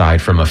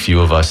 aside from a few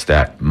of us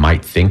that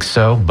might think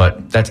so, but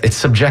it's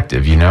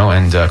subjective,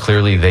 and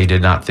clearly they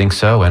did not think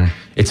so, and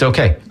it's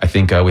okay. I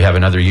think we have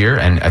another year,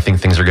 and I think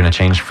things are going to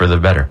change for the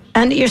better.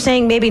 And you're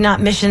saying maybe not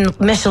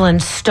Michelin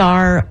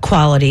star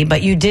quality,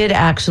 but you did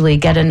actually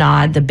get a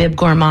nod, the Bib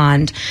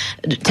Gourmand.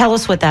 Tell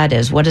us what that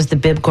is. What is the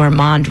Bib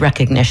Gourmand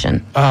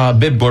recognition?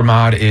 Bib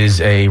Gourmand is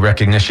a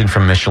recognition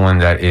from Michelin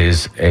that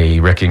is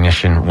a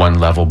recognition one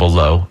level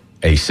below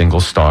a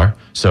single star.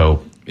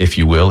 So, if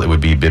you will, it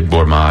would be Bib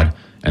Gourmand,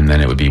 and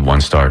then it would be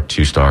 1 star,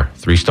 2 star,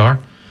 3 star.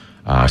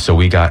 So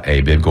we got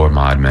a Bib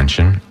Gourmand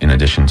mention in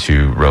addition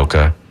to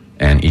Roca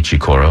and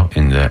Ichikoro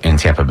in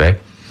Tampa Bay.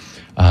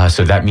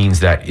 So that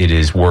means that it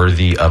is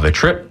worthy of a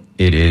trip.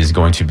 It is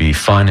going to be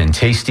fun and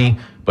tasty,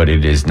 but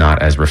it is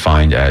not as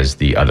refined as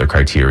the other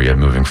criteria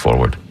moving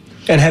forward.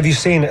 And have you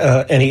seen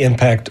any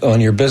impact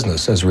on your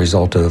business as a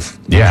result of?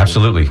 Yeah,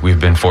 absolutely. We've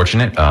been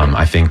fortunate.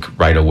 I think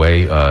right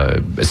away,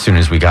 as soon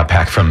as we got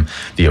back from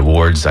the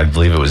awards, I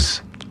believe it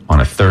was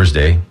on a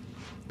Thursday,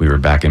 We were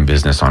back in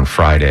business on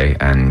Friday,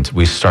 and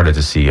we started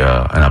to see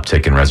an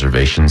uptick in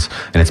reservations,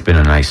 and it's been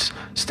a nice,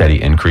 steady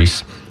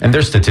increase. And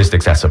there's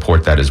statistics that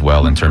support that as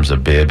well in terms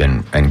of bib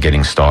and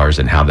getting stars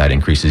and how that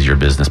increases your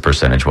business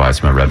percentage-wise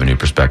from a revenue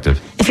perspective.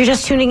 If you're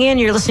just tuning in,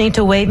 you're listening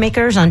to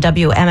Wavemakers on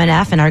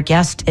WMNF, and our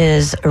guest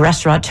is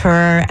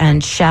restaurateur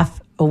and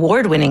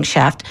award-winning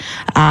chef,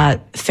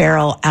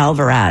 Farrell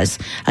Alvarez.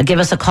 Give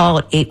us a call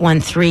at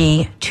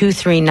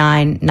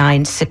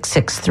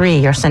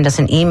 813-239-9663 or send us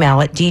an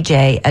email at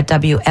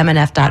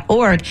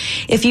dj@wmnf.org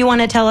if you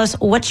want to tell us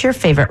what's your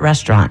favorite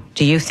restaurant.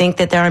 Do you think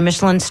that there are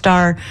Michelin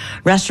star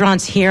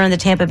restaurants here in the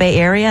Tampa Bay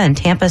area, in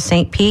Tampa,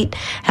 St. Pete?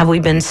 Have we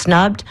been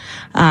snubbed?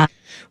 Well,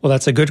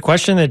 that's a good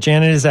question that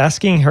Janet is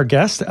asking her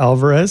guest,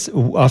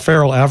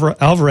 Farrell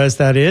Alvarez,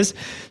 that is.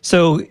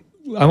 So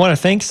I want to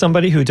thank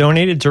somebody who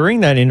donated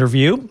during that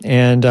interview,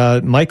 and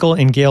Michael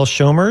and Gail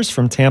Shomers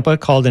from Tampa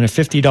called in a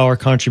 $50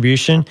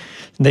 contribution.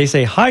 They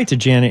say hi to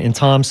Janet and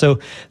Tom. So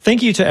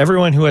thank you to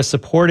everyone who has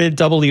supported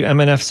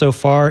WMNF so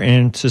far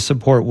and to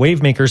support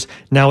Wavemakers.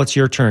 Now it's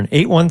your turn.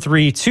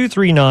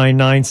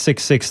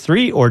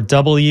 813-239-9663 or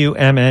WMNF.org.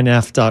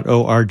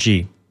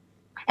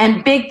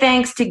 And big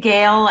thanks to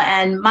Gail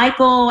and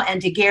Michael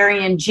and to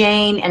Gary and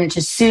Jane and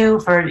to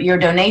Sue for your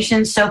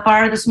donations so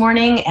far this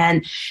morning.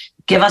 And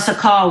give us a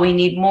call. We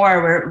need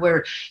more.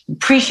 We're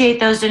appreciate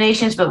those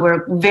donations, but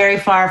we're very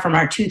far from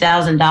our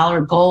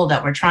 $2,000 goal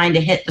that we're trying to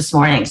hit this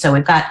morning. So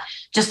we've got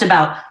just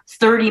about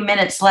 30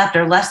 minutes left,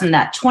 or less than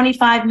that,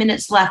 25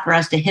 minutes left for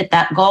us to hit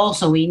that goal.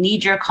 So we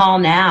need your call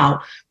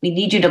now. We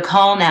need you to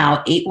call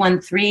now,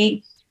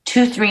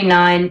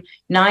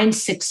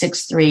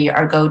 813-239-9663,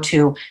 or go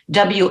to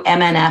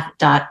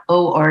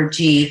WMNF.org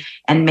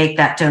and make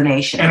that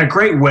donation. And a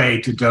great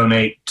way to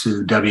donate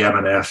to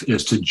WMNF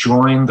is to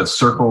join the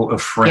Circle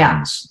of Friends.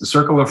 Yeah. The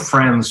Circle of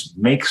Friends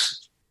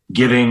makes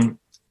giving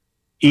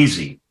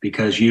easy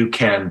because you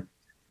can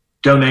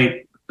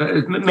donate.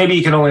 Maybe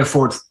you can only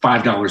afford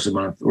 $5 a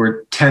month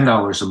or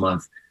 $10 a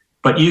month,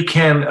 but you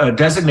can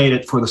designate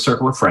it for the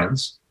Circle of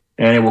Friends,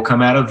 and it will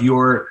come out of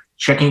your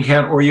checking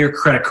account or your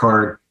credit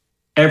card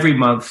every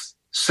month.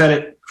 Set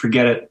it,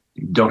 forget it,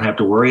 you don't have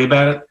to worry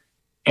about it.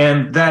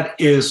 And that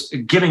is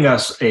giving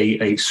us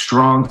a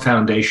strong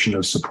foundation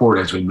of support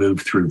as we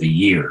move through the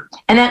year.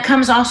 And that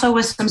comes also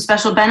with some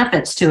special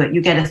benefits to it.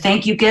 You get a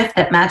thank you gift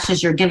that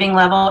matches your giving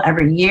level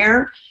every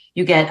year.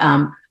 You get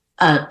a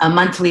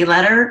monthly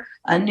letter,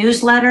 a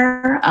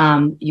newsletter.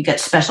 You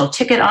get special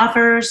ticket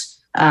offers.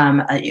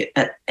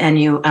 And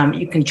you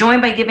can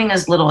join by giving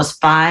as little as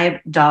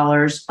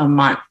 $5 a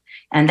month.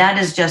 And that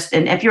is just,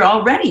 and if you're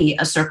already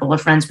a Circle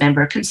of Friends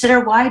member,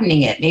 consider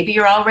widening it. Maybe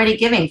you're already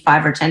giving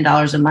 $5 or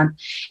 $10 a month,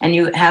 and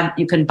you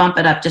can bump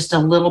it up just a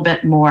little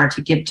bit more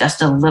to give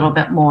just a little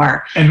bit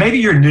more. And maybe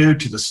you're new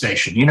to the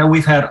station. You know,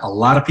 we've had a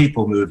lot of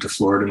people move to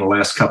Florida in the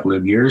last couple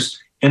of years.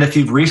 And if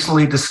you've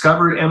recently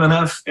discovered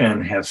MNF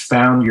and have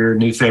found your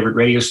new favorite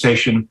radio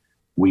station,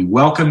 we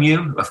welcome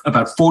you.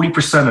 About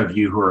 40% of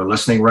you who are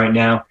listening right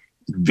now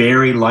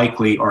very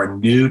likely are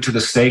new to the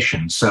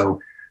station.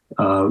 So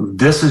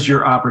this is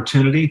your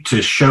opportunity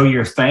to show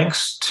your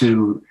thanks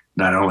to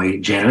not only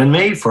Janet and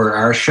me for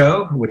our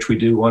show, which we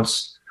do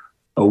once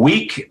a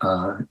week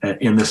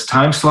in this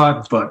time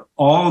slot, but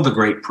all the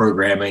great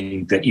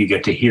programming that you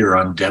get to hear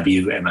on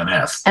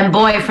WMNF. And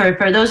boy,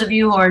 for those of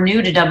you who are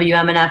new to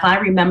WMNF, I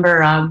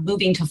remember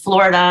moving to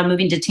Florida,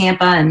 moving to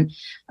Tampa in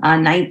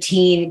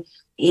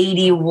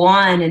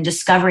 1981 and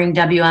discovering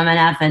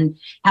WMNF, and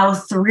how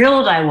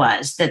thrilled I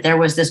was that there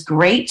was this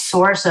great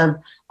source of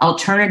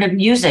alternative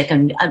music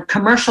and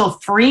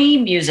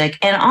commercial-free music,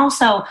 and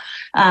also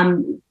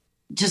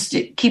just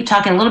to keep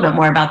talking a little bit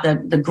more about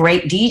the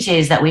great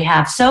DJs that we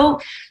have.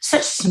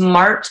 Such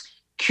smart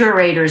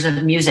curators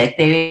of music.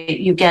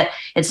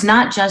 It's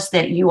not just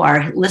that you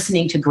are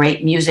listening to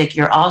great music,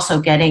 you're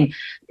also getting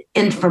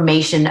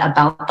information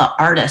about the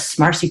artists.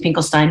 Marcy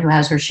Finkelstein, who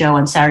has her show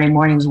on Saturday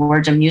mornings,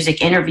 Words of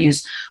Music,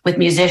 interviews with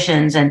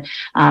musicians, and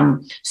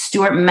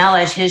Stuart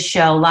Mellish, his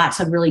show, lots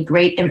of really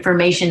great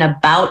information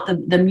about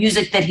the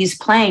music that he's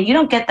playing. You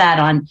don't get that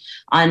on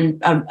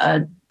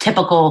a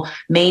typical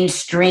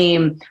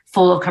mainstream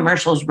full of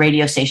commercials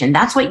radio station.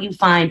 That's what you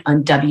find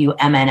on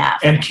WMNF.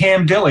 And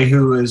Cam Dilley,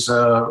 who is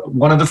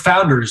one of the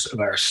founders of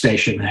our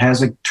station,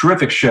 has a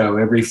terrific show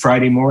every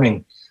Friday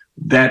morning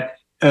that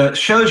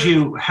shows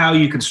you how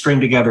you can string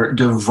together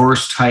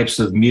diverse types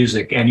of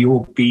music, and you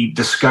will be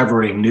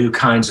discovering new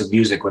kinds of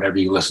music whenever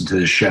you listen to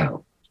this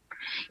show.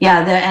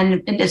 Yeah,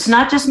 and it's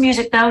not just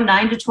music, though.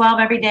 9 to 12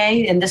 every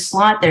day in this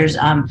slot. There's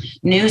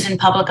news and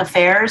public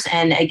affairs.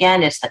 And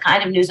again, it's the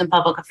kind of news and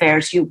public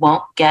affairs you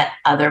won't get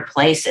other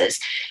places.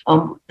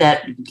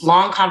 That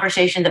long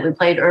conversation that we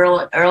played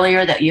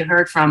earlier that you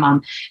heard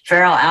from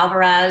Farrell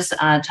Alvarez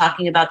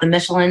talking about the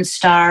Michelin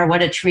star.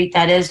 What a treat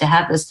that is to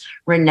have this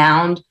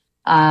renowned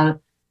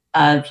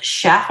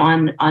chef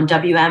on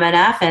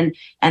WMNF,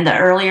 and the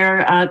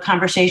earlier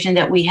conversation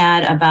that we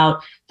had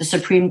about the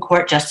Supreme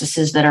Court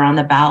justices that are on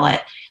the ballot.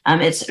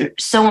 It's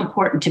so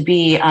important to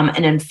be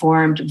an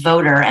informed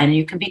voter, and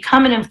you can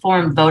become an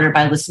informed voter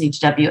by listening to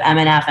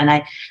WMNF.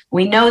 And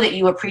we know that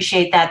you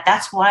appreciate that.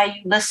 That's why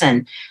you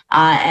listen.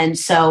 And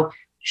so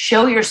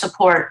show your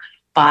support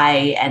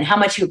and how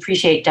much you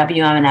appreciate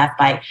WMNF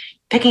by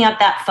picking up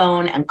that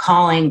phone and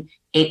calling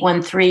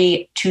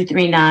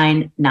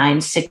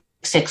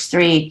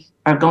 813-239-9663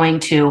 or going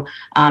to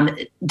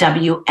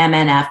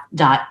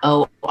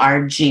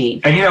WMNF.org.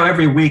 And,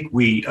 every week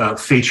we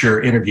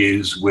feature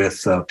interviews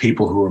with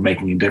people who are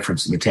making a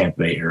difference in the Tampa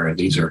Bay area.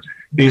 These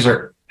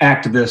are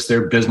activists,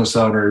 they're business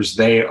owners,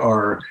 they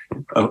are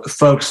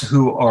folks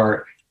who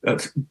are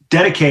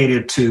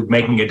dedicated to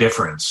making a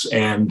difference.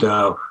 And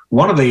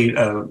one of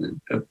the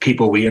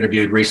people we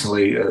interviewed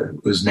recently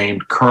was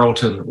named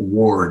Carlton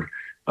Ward.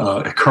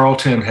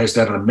 Carlton has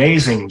done an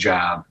amazing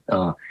job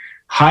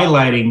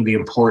highlighting the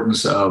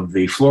importance of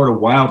the Florida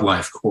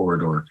Wildlife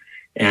Corridor,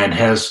 and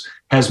has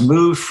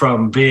moved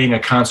from being a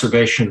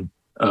conservation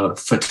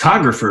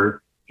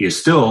photographer. He is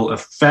still a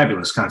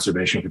fabulous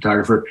conservation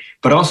photographer,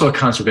 but also a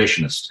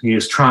conservationist. He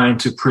is trying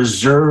to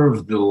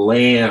preserve the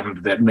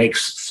land that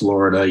makes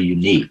Florida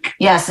unique.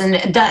 Yes,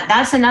 and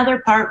that's another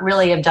part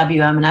really of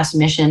WMNF's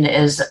mission,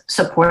 is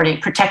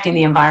protecting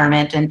the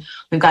environment. And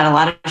we've got a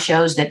lot of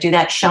shows that do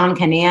that. Sean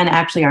Canan,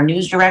 actually our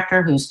news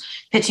director, who's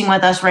pitching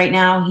with us right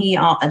now, he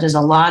does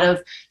a lot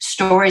of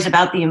stories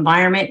about the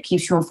environment,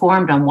 keeps you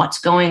informed on what's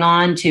going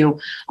on to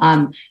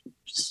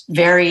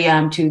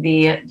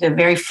the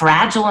very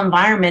fragile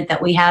environment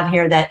that we have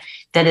here that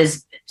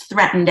is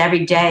threatened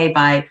every day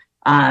by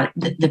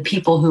the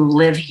people who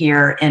live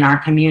here in our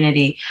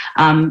community,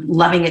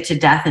 loving it to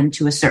death and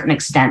to a certain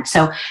extent.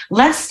 So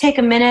let's take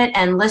a minute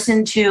and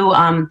listen to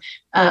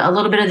a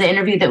little bit of the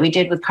interview that we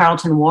did with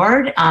Carlton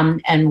Ward.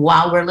 And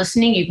while we're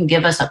listening, you can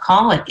give us a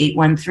call at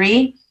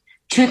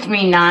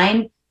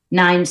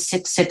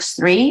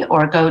 813-239-9663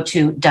 or go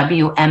to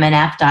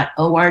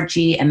WMNF.org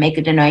and make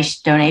a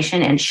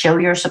donation and show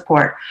your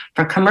support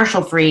for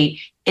commercial-free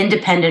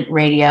independent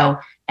radio.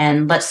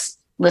 And let's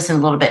listen a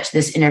little bit to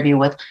this interview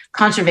with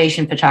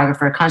conservation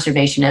photographer,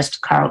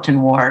 conservationist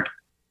Carlton Ward.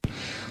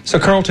 So,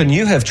 Carlton,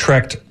 you have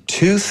trekked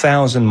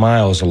 2,000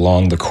 miles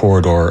along the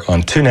corridor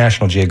on 2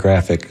 National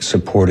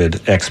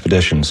Geographic-supported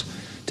expeditions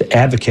to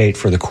advocate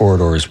for the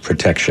corridor's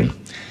protection.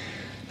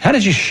 How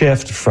did you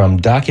shift from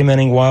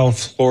documenting wild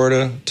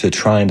Florida to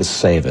trying to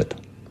save it?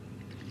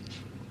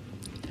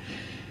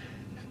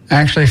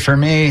 Actually, for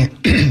me,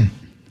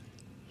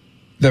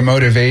 the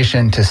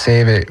motivation to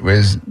save it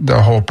was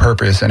the whole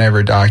purpose in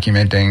ever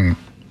documenting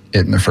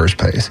it in the first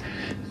place.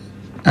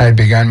 I had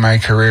begun my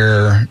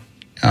career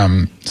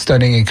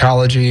studying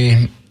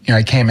ecology.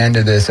 I came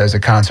into this as a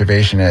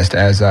conservationist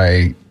as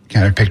I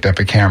kind of picked up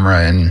a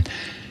camera and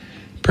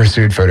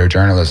pursued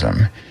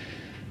photojournalism.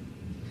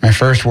 My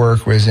first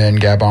work was in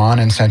Gabon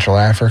in Central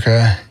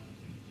Africa,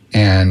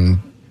 and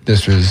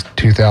this was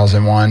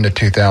 2001 to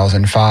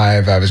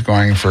 2005. I was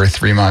going for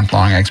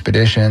 3-month-long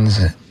expeditions,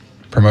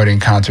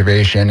 promoting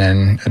conservation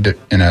in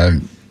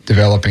a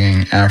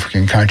developing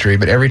African country.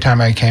 But every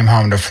time I came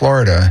home to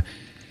Florida,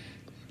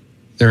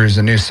 there was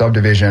a new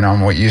subdivision on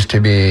what used to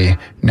be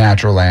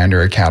natural land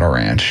or a cattle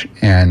ranch.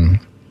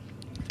 And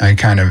I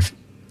kind of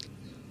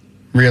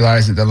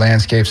realized that the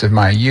landscapes of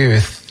my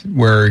youth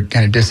were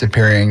kind of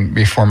disappearing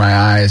before my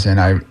eyes,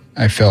 and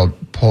I felt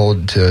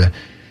pulled to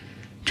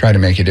try to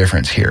make a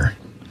difference here.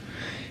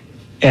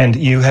 And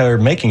you are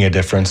making a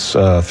difference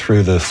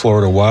through the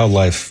Florida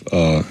Wildlife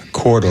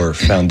Corridor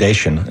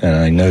Foundation, and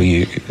I know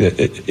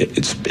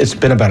it's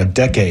been about a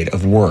decade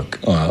of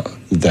work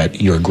that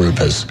your group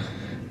has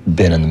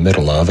been in the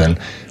middle of, and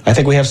I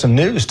think we have some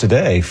news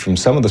today from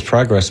some of this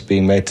progress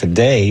being made.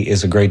 Today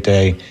is a great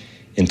day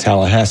in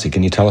Tallahassee.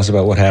 Can you tell us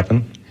about what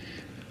happened?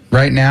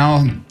 Right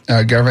now,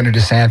 Governor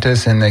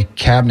DeSantis and the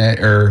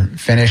cabinet are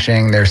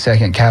finishing their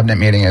second cabinet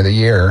meeting of the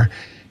year.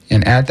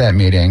 And at that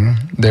meeting,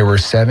 there were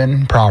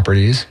 7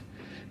 properties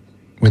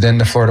within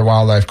the Florida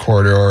Wildlife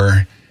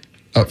Corridor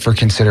up for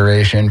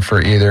consideration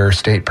for either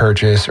state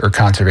purchase or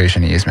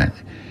conservation easement.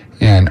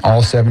 And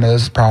all 7 of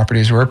those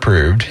properties were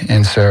approved.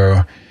 And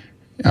so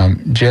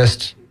within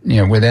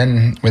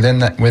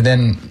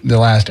the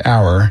last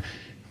hour,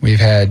 we've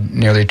had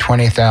nearly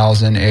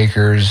 20,000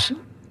 acres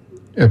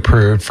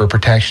approved for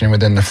protection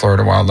within the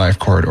Florida Wildlife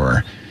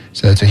Corridor.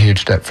 So that's a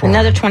huge step forward.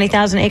 Another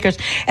 20,000 acres.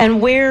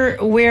 And where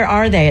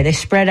are they? Are they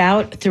spread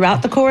out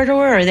throughout the corridor,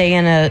 or are they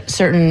in a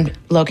certain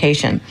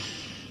location?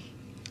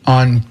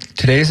 On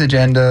today's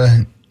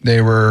agenda,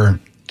 they were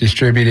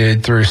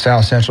distributed through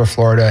South Central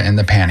Florida and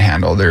the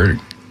Panhandle. They're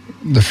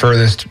the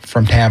furthest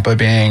from Tampa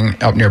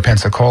being up near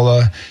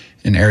Pensacola,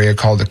 an area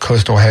called the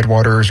Coastal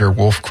Headwaters or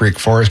Wolf Creek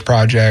Forest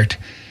Project.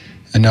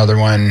 Another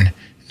one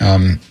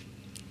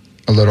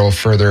a little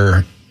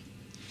further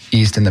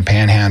east in the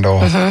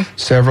Panhandle.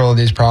 Several of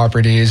these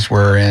properties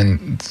were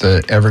in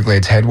the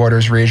Everglades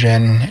Headwaters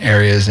region,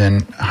 areas in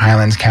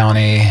Highlands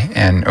County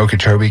and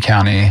Okeechobee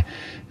County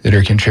that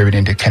are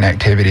contributing to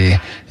connectivity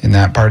in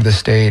that part of the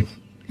state.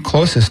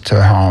 Closest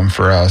to home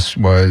for us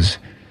was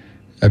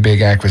a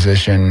big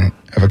acquisition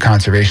of a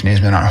conservation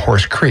easement on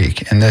Horse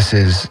Creek, and this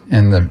is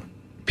in the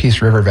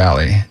Peace River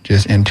Valley,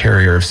 just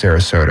interior of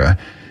Sarasota.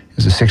 It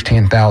was a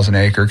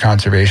 16,000-acre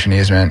conservation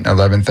easement.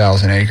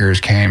 11,000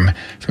 acres came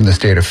from the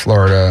state of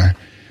Florida,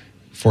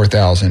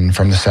 4,000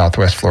 from the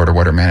Southwest Florida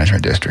Water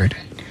Management District.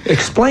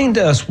 Explain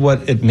to us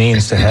what it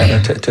means to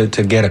have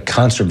to get a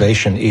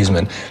conservation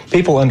easement.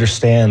 People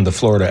understand the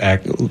Florida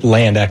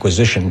land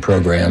acquisition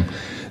program.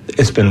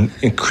 It's been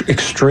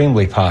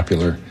extremely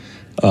popular,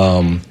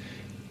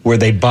 where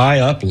they buy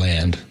up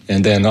land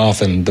and then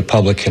often the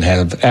public can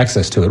have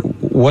access to it.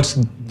 What's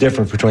the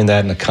difference between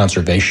that and a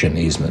conservation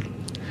easement?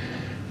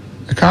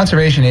 A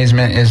conservation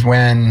easement is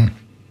when,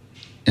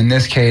 in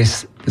this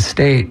case, the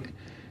state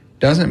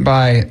doesn't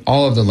buy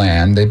all of the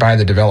land, they buy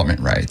the development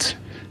rights.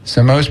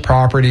 So most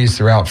properties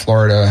throughout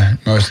Florida,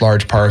 most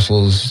large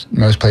parcels,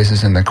 most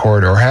places in the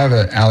corridor have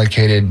an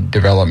allocated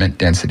development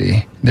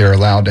density. They're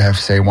allowed to have,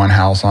 say, one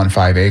house on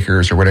 5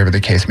 acres or whatever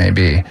the case may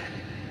be.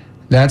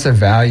 That's a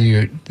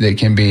value that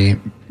can be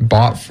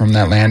bought from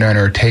that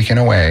landowner, taken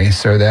away,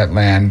 so that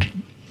land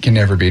can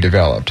never be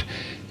developed.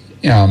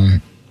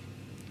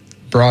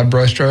 Broad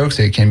brushstrokes,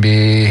 it can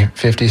be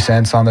 50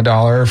 cents on the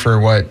dollar for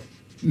what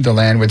the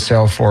land would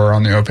sell for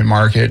on the open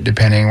market,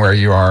 depending where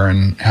you are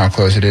and how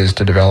close it is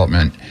to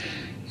development.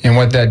 And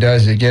what that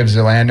does, it gives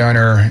the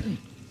landowner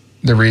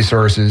the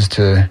resources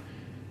to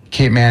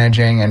keep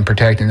managing and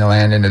protecting the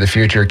land into the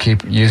future,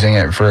 keep using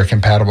it for a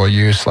compatible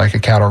use like a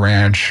cattle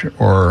ranch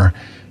or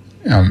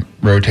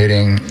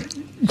rotating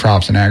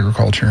crops in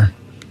agriculture.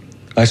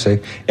 I see.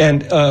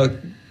 And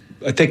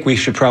I think we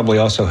should probably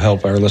also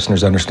help our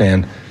listeners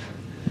understand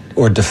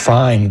or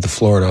define the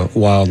Florida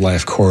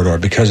Wildlife Corridor,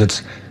 because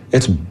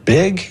it's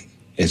big,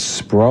 it's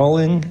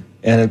sprawling,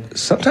 and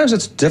sometimes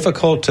it's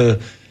difficult to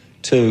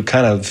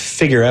kind of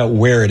figure out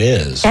where it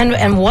is.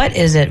 And what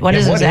is it? What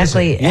is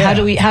exactly? Is it?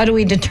 Yeah. How do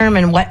we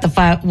determine what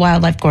the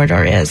Wildlife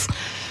Corridor is?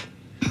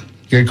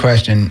 Good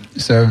question.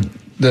 So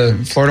the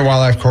Florida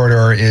Wildlife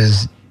Corridor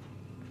is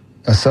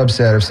a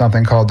subset of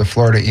something called the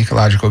Florida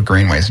Ecological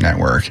Greenways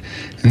Network.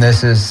 And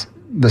this is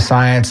the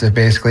science of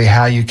basically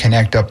how you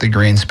connect up the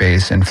green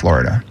space in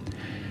Florida.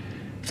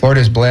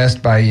 Florida is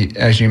blessed by,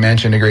 as you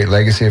mentioned, a great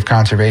legacy of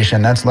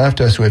conservation. That's left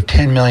us with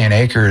 10 million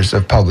acres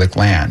of public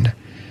land.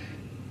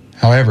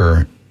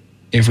 However,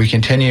 if we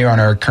continue on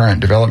our current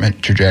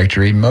development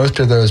trajectory, most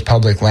of those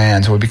public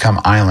lands will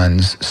become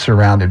islands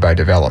surrounded by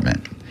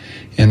development.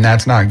 And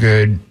that's not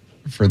good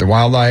for the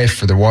wildlife,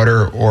 for the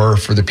water, or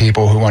for the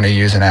people who want to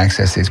use and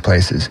access these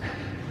places.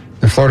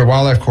 The Florida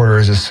Wildlife Corridor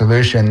is a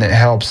solution that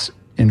helps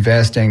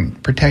invest in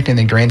protecting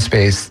the green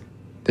space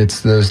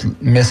that's those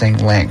missing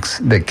links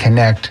that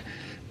connect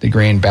the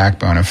green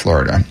backbone of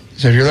Florida.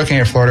 So if you're looking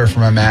at Florida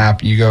from a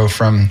map, you go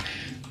from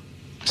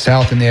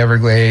south in the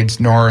Everglades,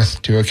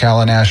 north to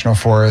Ocala National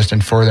Forest,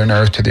 and further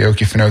north to the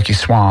Okefenokee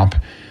Swamp.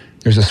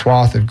 There's a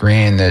swath of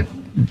green that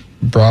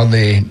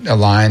broadly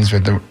aligns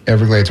with the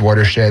Everglades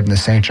watershed and the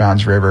St.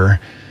 Johns River,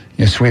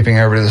 sweeping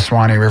over to the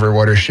Suwannee River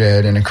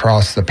watershed and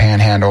across the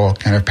Panhandle,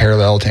 kind of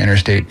parallel to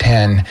Interstate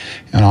 10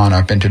 and on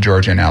up into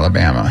Georgia and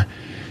Alabama.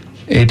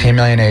 18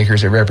 million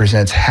acres, it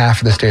represents half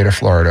of the state of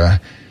Florida.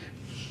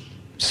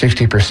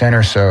 60%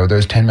 or so,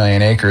 those 10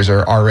 million acres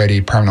are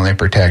already permanently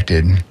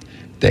protected.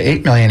 The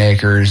 8 million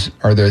acres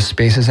are those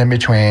spaces in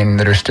between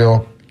that are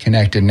still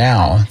connected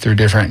now through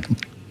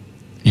different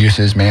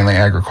uses, mainly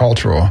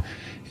agricultural.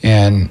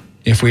 And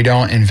if we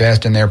don't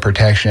invest in their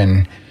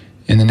protection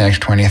in the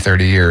next 20,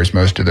 30 years,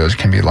 most of those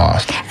can be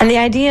lost. And the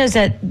idea is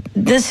that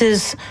this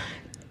is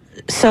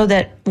so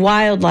that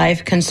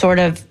wildlife can sort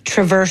of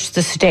traverse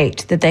the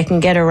state, that they can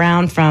get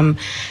around from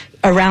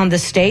around the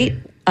state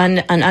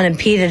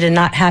unimpeded and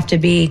not have to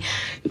be,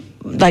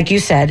 like you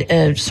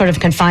said, sort of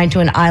confined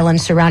to an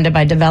island surrounded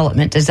by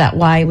development. Is that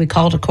why we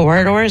call it a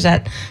corridor? Is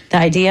that the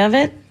idea of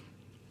it?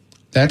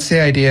 That's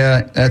the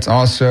idea. That's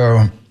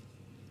also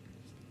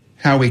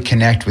how we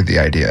connect with the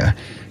idea.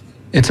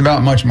 It's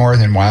about much more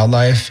than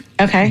wildlife.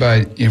 Okay.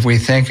 But if we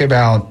think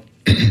about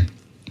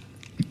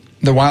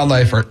the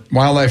wildlife are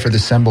the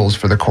symbols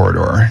for the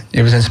corridor.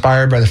 It was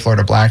inspired by the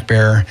Florida black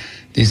bear,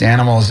 these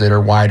animals that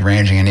are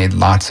wide-ranging and need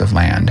lots of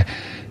land.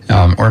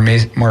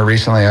 More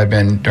recently, I've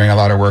been doing a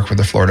lot of work with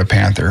the Florida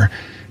panther.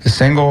 A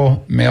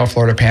single male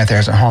Florida panther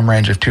has a home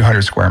range of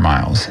 200 square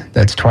miles.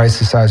 That's twice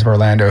the size of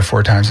Orlando,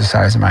 4 times the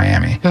size of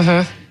Miami.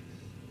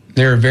 Mm-hmm.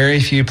 There are very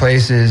few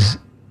places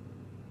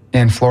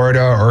in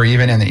Florida or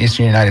even in the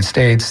eastern United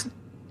States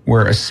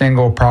where a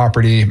single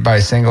property by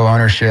single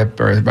ownership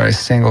or by a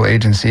single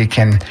agency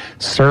can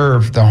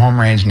serve the home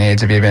range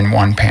needs of even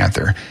one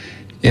panther.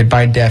 It,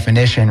 by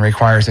definition,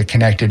 requires a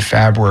connected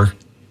fabric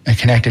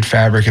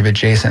of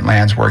adjacent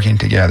lands working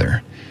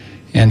together.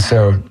 And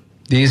so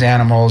these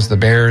animals, the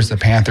bears, the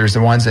panthers,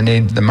 the ones that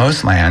need the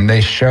most land,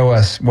 they show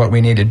us what we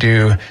need to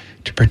do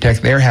to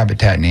protect their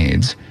habitat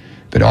needs.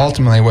 But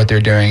ultimately what they're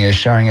doing is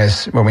showing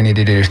us what we need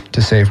to do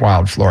to save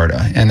wild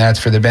Florida. And that's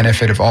for the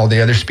benefit of all the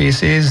other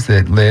species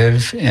that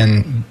live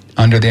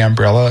under the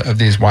umbrella of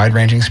these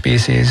wide-ranging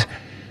species.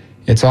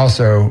 It's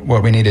also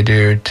what we need to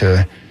do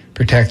to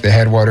protect the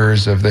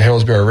headwaters of the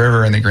Hillsborough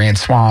River and the Green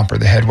Swamp, or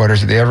the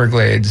headwaters of the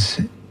Everglades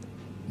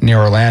near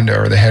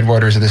Orlando, or the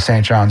headwaters of the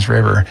St. Johns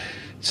River.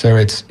 So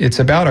it's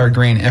about our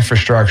green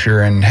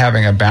infrastructure and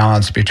having a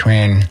balance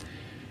between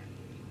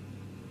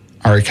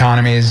our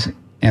economies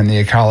and the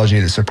ecology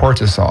that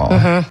supports us all.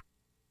 Mm-hmm.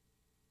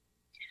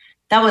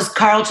 That was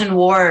Carlton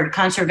Ward,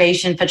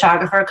 conservation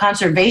photographer,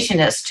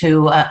 conservationist,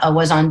 who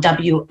was on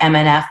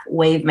WMNF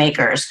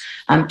Wavemakers.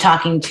 I'm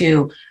talking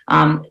to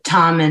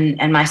Tom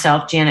and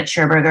myself, Janet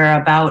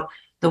Scherberger, about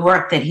the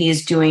work that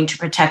he's doing to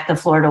protect the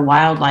Florida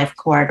Wildlife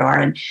Corridor.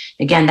 And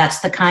again,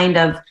 that's the kind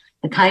of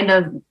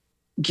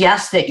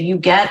guests that you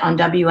get on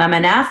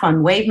WMNF, on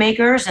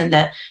Wavemakers, and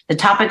the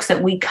topics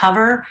that we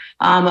cover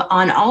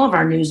on all of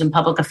our news and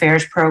public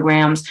affairs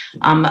programs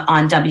on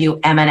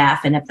WMNF.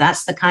 And if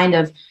that's the kind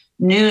of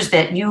news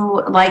that you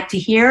like to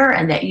hear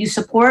and that you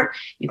support,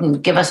 you can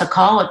give us a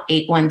call at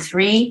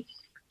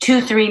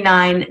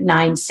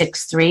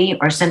 813-239-963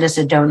 or send us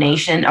a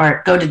donation,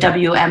 or go to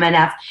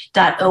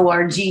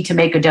WMNF.org to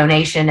make a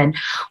donation. And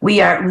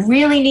we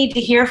really need to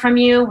hear from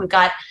you. We've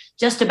got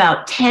just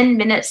about 10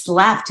 minutes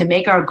left to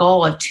make our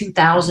goal of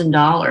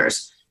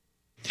 $2,000.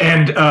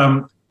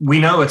 And we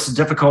know it's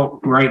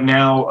difficult right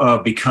now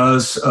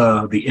because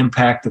the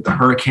impact that the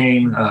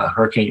Hurricane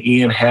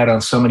Ian had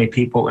on so many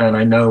people. And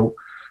I know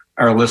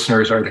our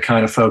listeners are the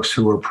kind of folks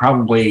who are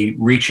probably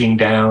reaching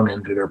down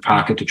into their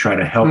pocket to try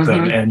to help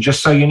them. And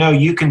just so you know,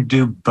 you can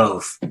do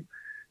both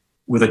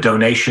with a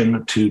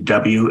donation to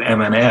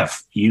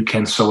WMNF. You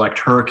can select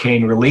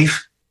hurricane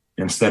relief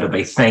instead of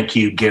a thank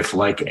you gift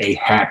like a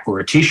hat or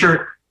a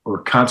t-shirt or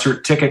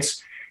concert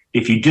tickets.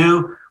 If you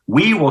do,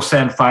 we will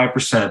send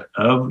 5%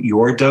 of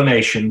your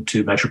donation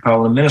to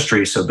Metropolitan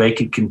Ministries so they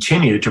can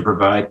continue to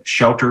provide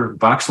shelter,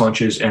 box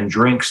lunches, and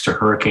drinks to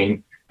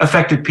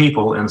hurricane-affected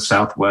people in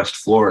Southwest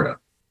Florida.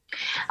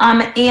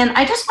 And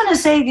I just want to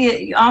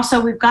say also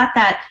we've got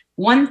that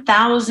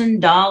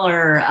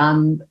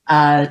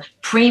 $1,000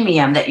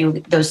 premium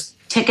that those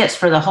tickets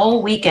for the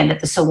whole weekend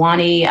at the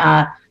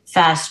Sewanee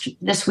Fest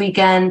this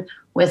weekend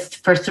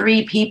for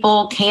 3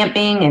 people,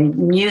 camping and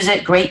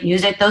music, great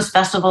music. Those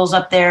festivals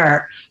up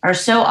there are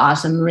so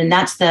awesome. And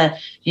that's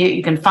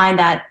you can find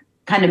that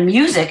kind of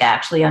music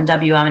actually on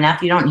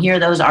WMNF. You don't hear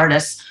those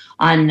artists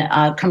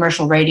on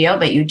commercial radio,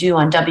 but you do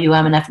on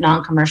WMNF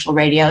non-commercial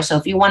radio. So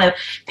if you want to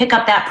pick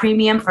up that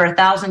premium for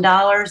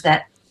 $1,000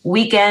 that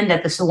weekend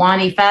at the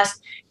Sewanee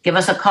Fest, give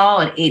us a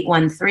call at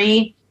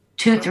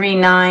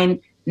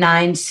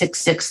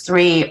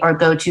 813-239-9663 or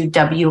go to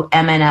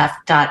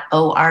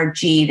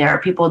WMNF.org. There are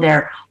people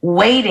there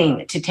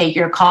waiting to take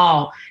your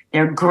call.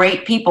 They're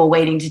great people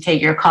waiting to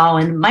take your call,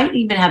 and might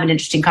even have an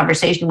interesting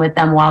conversation with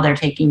them while they're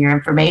taking your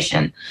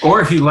information. Or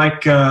if you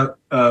like a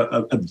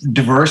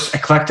diverse,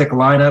 eclectic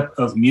lineup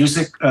of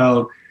music,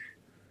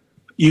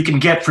 you can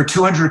get for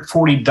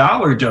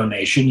 $240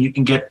 donation, you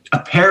can get a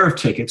pair of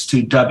tickets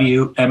to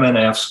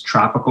WMNF's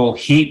Tropical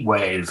Heat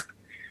Wave,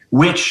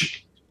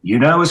 which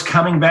is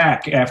coming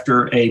back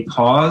after a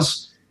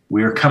pause.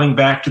 We are coming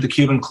back to the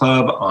Cuban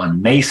Club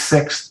on May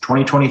 6th,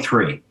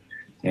 2023.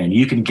 And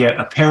you can get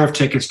a pair of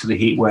tickets to the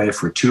Heat Wave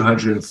for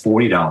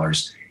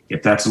 $240.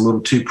 If that's a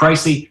little too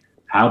pricey,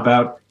 how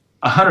about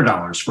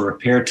 $100 for a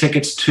pair of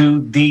tickets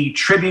to the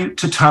tribute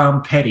to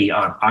Tom Petty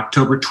on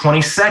October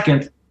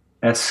 22nd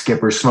at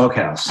Skipper's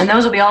Smokehouse? And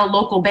those will be all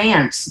local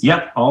bands.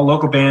 Yep, all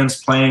local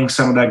bands playing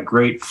some of that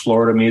great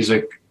Florida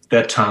music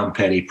that Tom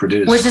Petty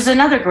produced. Which is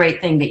another great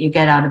thing that you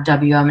get out of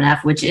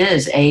WMNF, which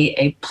is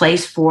a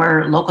place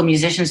for local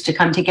musicians to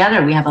come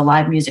together. We have a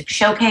live music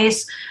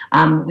showcase.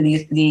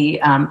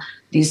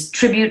 These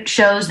tribute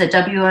shows that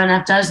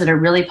WMNF does that are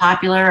really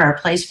popular are a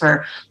place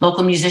for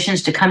local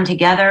musicians to come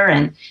together.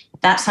 And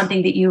if that's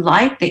something that you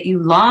like, that you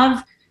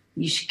love,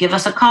 you should give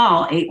us a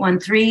call,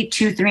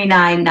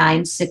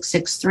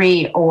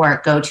 813-239-9663, or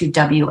go to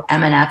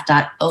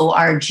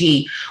WMNF.org.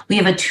 We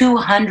have a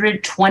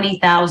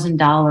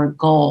 $220,000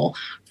 goal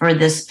for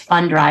this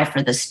fund drive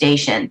for the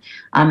station.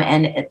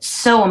 And it's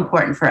so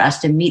important for us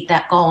to meet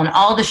that goal. And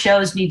all the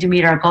shows need to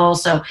meet our goal.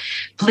 So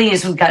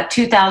please, we've got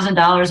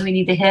 $2,000 we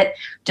need to hit.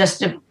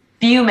 Just a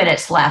few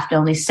minutes left,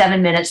 only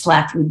 7 minutes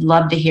left. We'd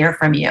love to hear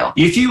from you.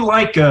 If you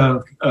like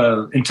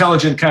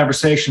intelligent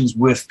conversations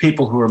with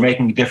people who are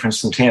making a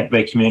difference in the Tampa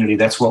Bay community,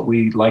 that's what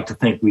we like to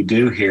think we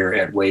do here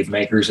at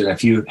Wavemakers. And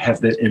if you have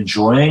been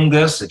enjoying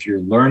this, if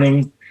you're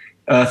learning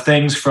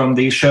things from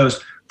these shows,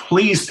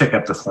 please pick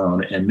up the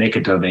phone and make a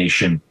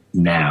donation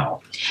now.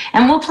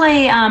 And we'll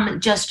play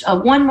just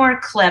one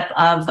more clip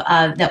of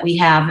that we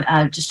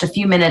have, just a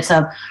few minutes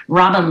of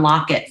Robin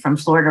Lockett from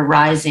Florida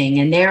Rising.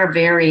 And they're a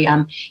very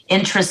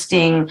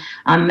interesting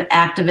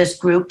activist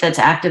group that's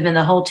active in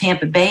the whole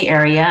Tampa Bay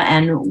area.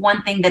 And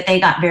one thing that they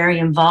got very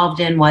involved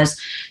in was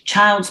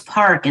Child's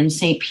Park in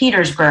St.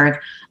 Petersburg.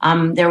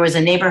 There was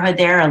a neighborhood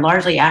there, a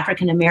largely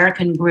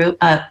African-American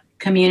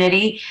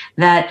community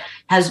that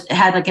has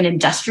had like an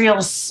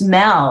industrial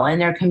smell in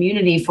their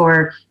community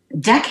for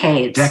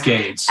decades.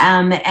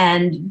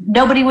 And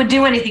nobody would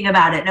do anything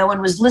about it. No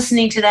one was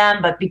listening to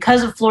them. But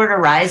because of Florida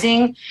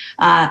Rising,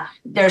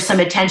 there's some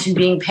attention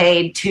being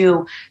paid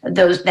to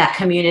that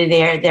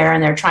community there,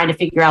 and they're trying to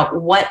figure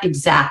out what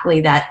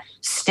exactly that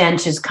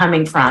stench is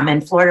coming from.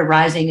 And Florida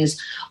Rising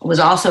was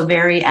also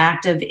very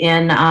active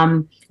in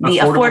the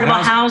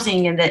affordable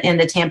housing in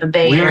the Tampa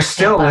Bay. We are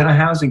still in a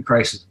housing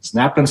crisis. It's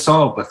not been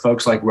solved, but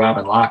folks like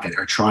Robin Lockett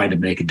are trying to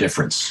make a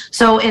difference.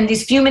 So in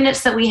these few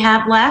minutes that we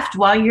have left,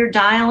 while you're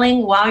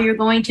dialing, while you're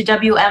going to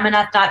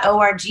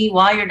WMNF.org,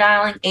 while you're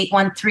dialing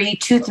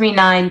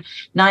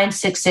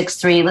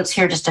 813-239-9663, let's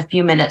hear just a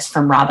few minutes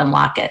from Robin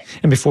Lockett.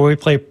 And before we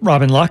play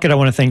Robin Lockett, I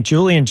want to thank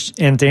Julie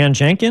and Dan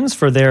Jenkins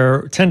for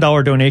their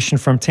 $10 donation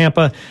from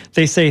Tampa.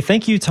 They say,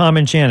 thank you, Tom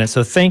and Janet.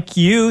 So thank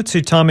you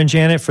to Tom and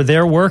Janet for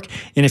their work.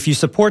 And if you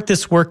support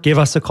this work, give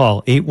us a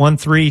call,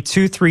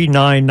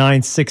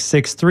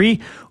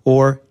 813-239-9663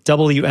 or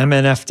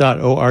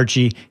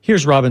WMNF.org.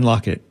 Here's Robin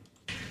Lockett.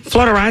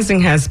 Florida Rising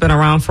has been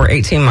around for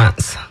 18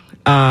 months.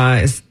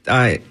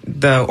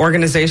 The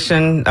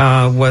organization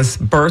was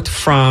birthed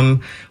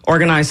from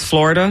Organized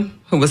Florida,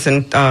 who was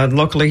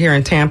locally here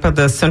in Tampa,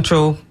 the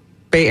Central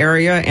Bay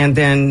area, and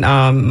then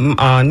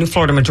New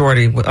Florida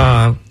Majority,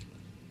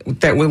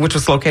 which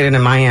was located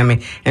in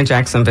Miami and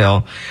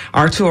Jacksonville.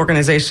 Our two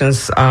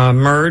organizations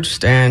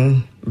merged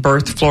and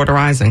birthed Florida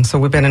Rising. So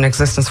we've been in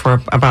existence for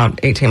about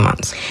 18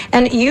 months.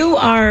 And you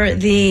are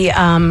the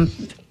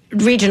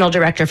regional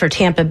director for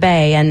Tampa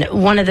Bay. And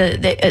one of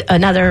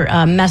another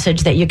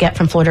message that you get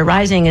from Florida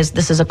Rising is,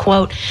 this is a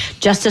quote,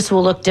 "Justice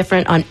will look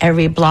different on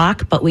every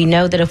block, but we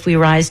know that if we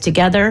rise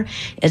together,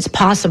 it's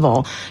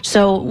possible."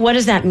 So what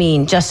does that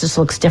mean? Justice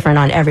looks different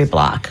on every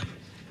block.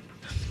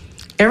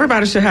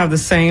 Everybody should have the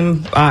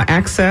same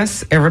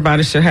access.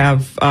 Everybody should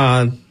have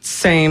the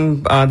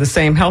same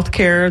health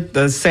care,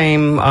 the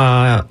same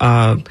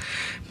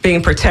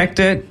being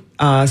protected,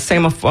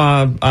 same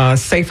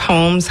safe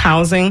homes,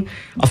 housing,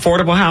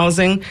 affordable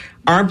housing.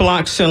 Our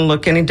block shouldn't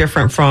look any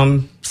different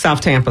from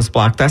South Tampa's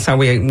block. That's how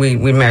we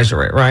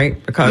measure it,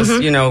 right? Because,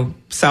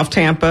 South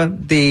Tampa,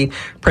 the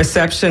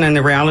perception and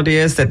the reality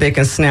is that they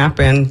can snap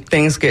and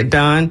things get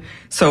done.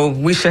 So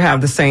we should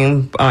have the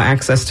same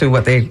access to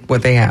what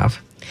they have.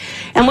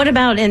 And what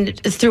about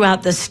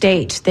throughout the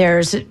state?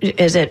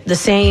 Is it the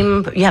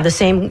same? You have the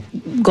same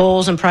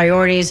goals and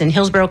priorities in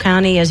Hillsborough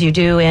County as you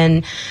do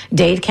in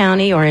Dade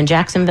County or in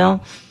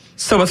Jacksonville?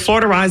 So with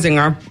Florida Rising,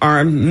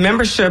 our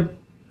membership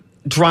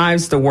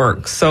drives the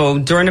work. So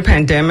during the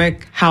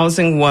pandemic,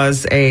 housing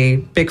was a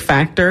big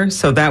factor.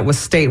 So that was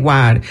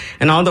statewide.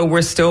 And although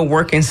we're still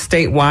working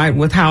statewide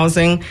with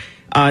housing,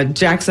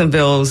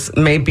 Jacksonville's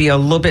may be a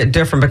little bit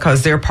different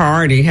because their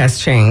priority has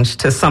changed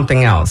to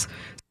something else.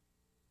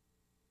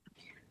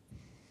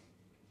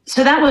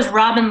 So that was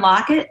Robin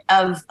Lockett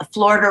of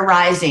Florida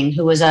Rising,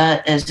 who was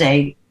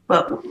associated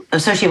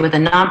with a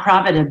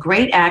nonprofit, a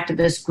great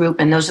activist group,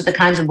 and those are the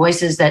kinds of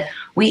voices that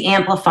we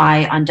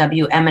amplify on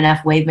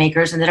WMNF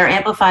Wavemakers and that are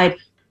amplified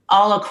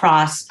all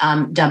across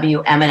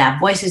WMNF.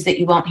 Voices that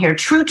you won't hear.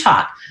 True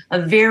Talk,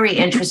 a very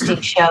interesting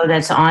show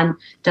that's on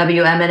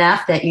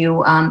WMNF that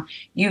you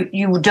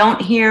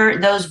don't hear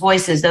those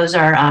voices. Those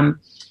are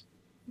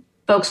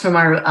folks from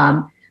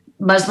our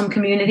Muslim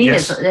community,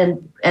 yes.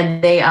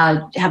 and they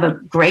have a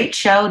great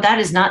show. That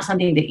is not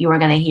something that you are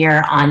going to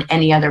hear on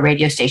any other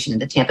radio station in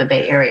the Tampa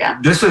Bay area.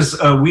 This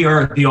is, we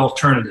are the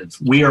alternative.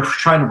 We are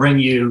trying to bring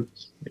you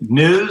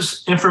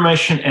news,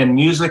 information, and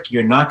music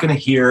you're not going to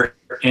hear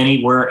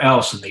anywhere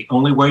else. And the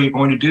only way you're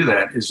going to do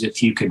that is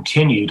if you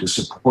continue to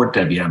support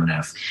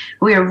WMNF.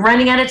 We are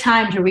running out of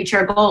time to reach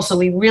our goal, so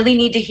we really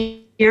need to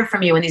hear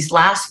from you in these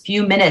last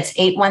few minutes.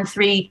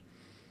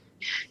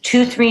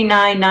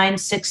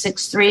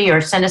 813-239-9663 or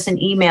send us an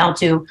email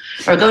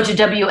or go to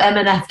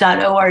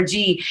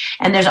WMNF.org.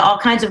 And there's all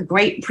kinds of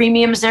great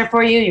premiums there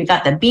for you. You've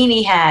got the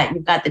beanie hat,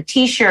 you've got the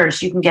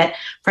t-shirts. You can get,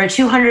 for a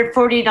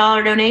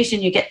 $240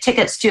 donation, you get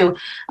tickets to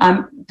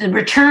the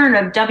return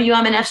of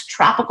WMNF's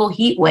Tropical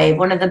Heat Wave,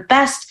 one of the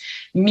best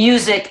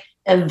music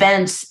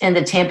events in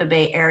the Tampa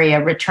Bay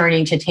area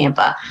returning to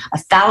Tampa.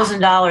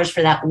 $1,000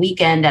 for that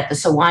weekend at the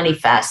Sewanee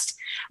Fest.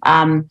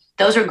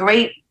 Those are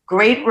great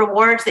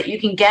rewards that you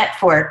can get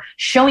for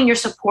showing your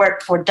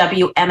support for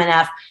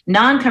WMNF,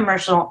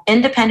 non-commercial,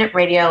 independent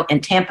radio in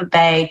Tampa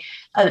Bay.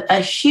 A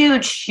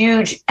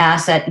huge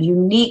asset, a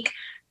unique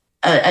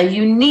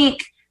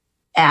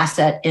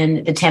asset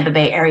in the Tampa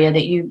Bay area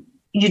that you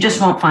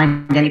just won't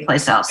find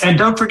anyplace else. And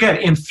don't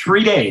forget, in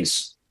 3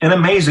 days, an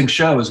amazing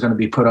show is going to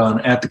be put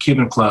on at the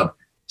Cuban Club,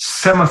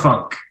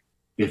 Semifunk.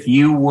 If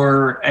you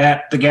were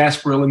at the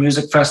Gasparilla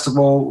Music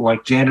Festival,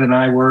 like Janet and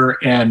I were,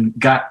 and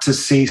got to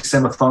see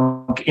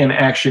Semifunk in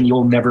action,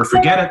 you'll never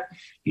forget it.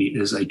 He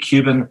is a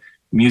Cuban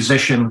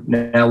musician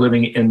now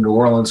living in New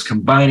Orleans,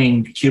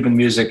 combining Cuban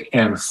music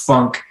and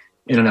funk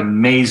in an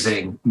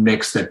amazing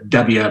mix that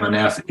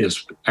WMNF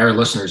is. Our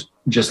listeners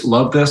just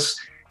love this.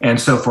 And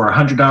so for a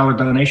 $100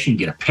 donation, you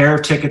get a pair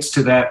of tickets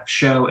to that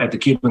show at the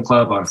Cuban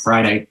Club on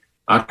Friday,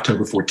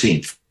 October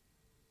 14th.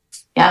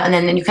 Yeah, and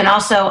then you can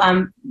also,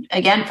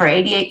 again, for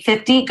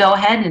 $88.50, go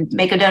ahead and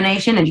make a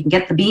donation, and you can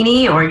get the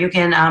beanie, or you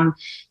can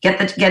get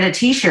a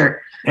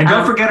T-shirt. And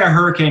don't forget our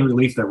hurricane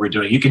relief that we're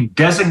doing. You can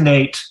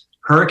designate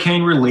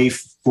hurricane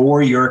relief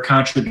for your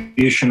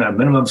contribution, a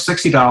minimum of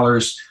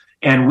 $60,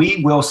 and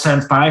we will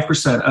send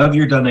 5% of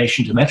your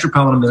donation to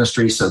Metropolitan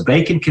Ministries so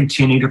they can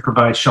continue to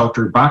provide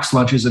shelter, box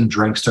lunches, and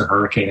drinks to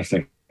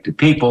hurricane-affected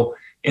people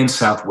in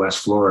Southwest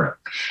Florida.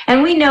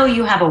 And we know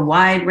you have a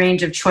wide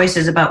range of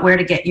choices about where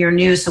to get your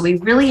news, so we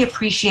really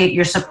appreciate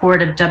your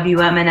support of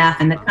WMNF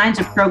and the kinds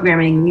of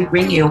programming we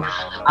bring you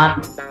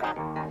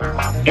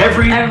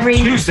every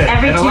Tuesday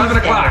at 11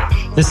 o'clock.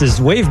 This is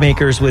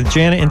Wavemakers with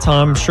Janet and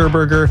Tom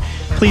Scherberger.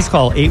 Please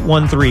call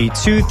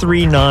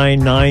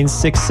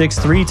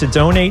 813-239-9663 to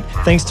donate.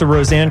 Thanks to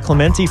Roseanne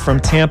Clementi from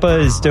Tampa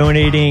is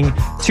donating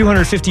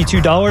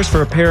 $252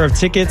 for a pair of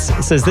tickets.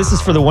 It says, this is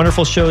for the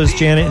wonderful shows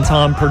Janet and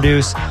Tom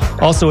produce.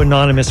 Also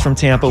anonymous from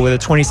Tampa with a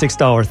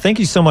 $26. Thank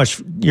you so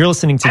much. You're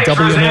listening to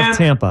WMNF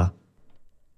Tampa.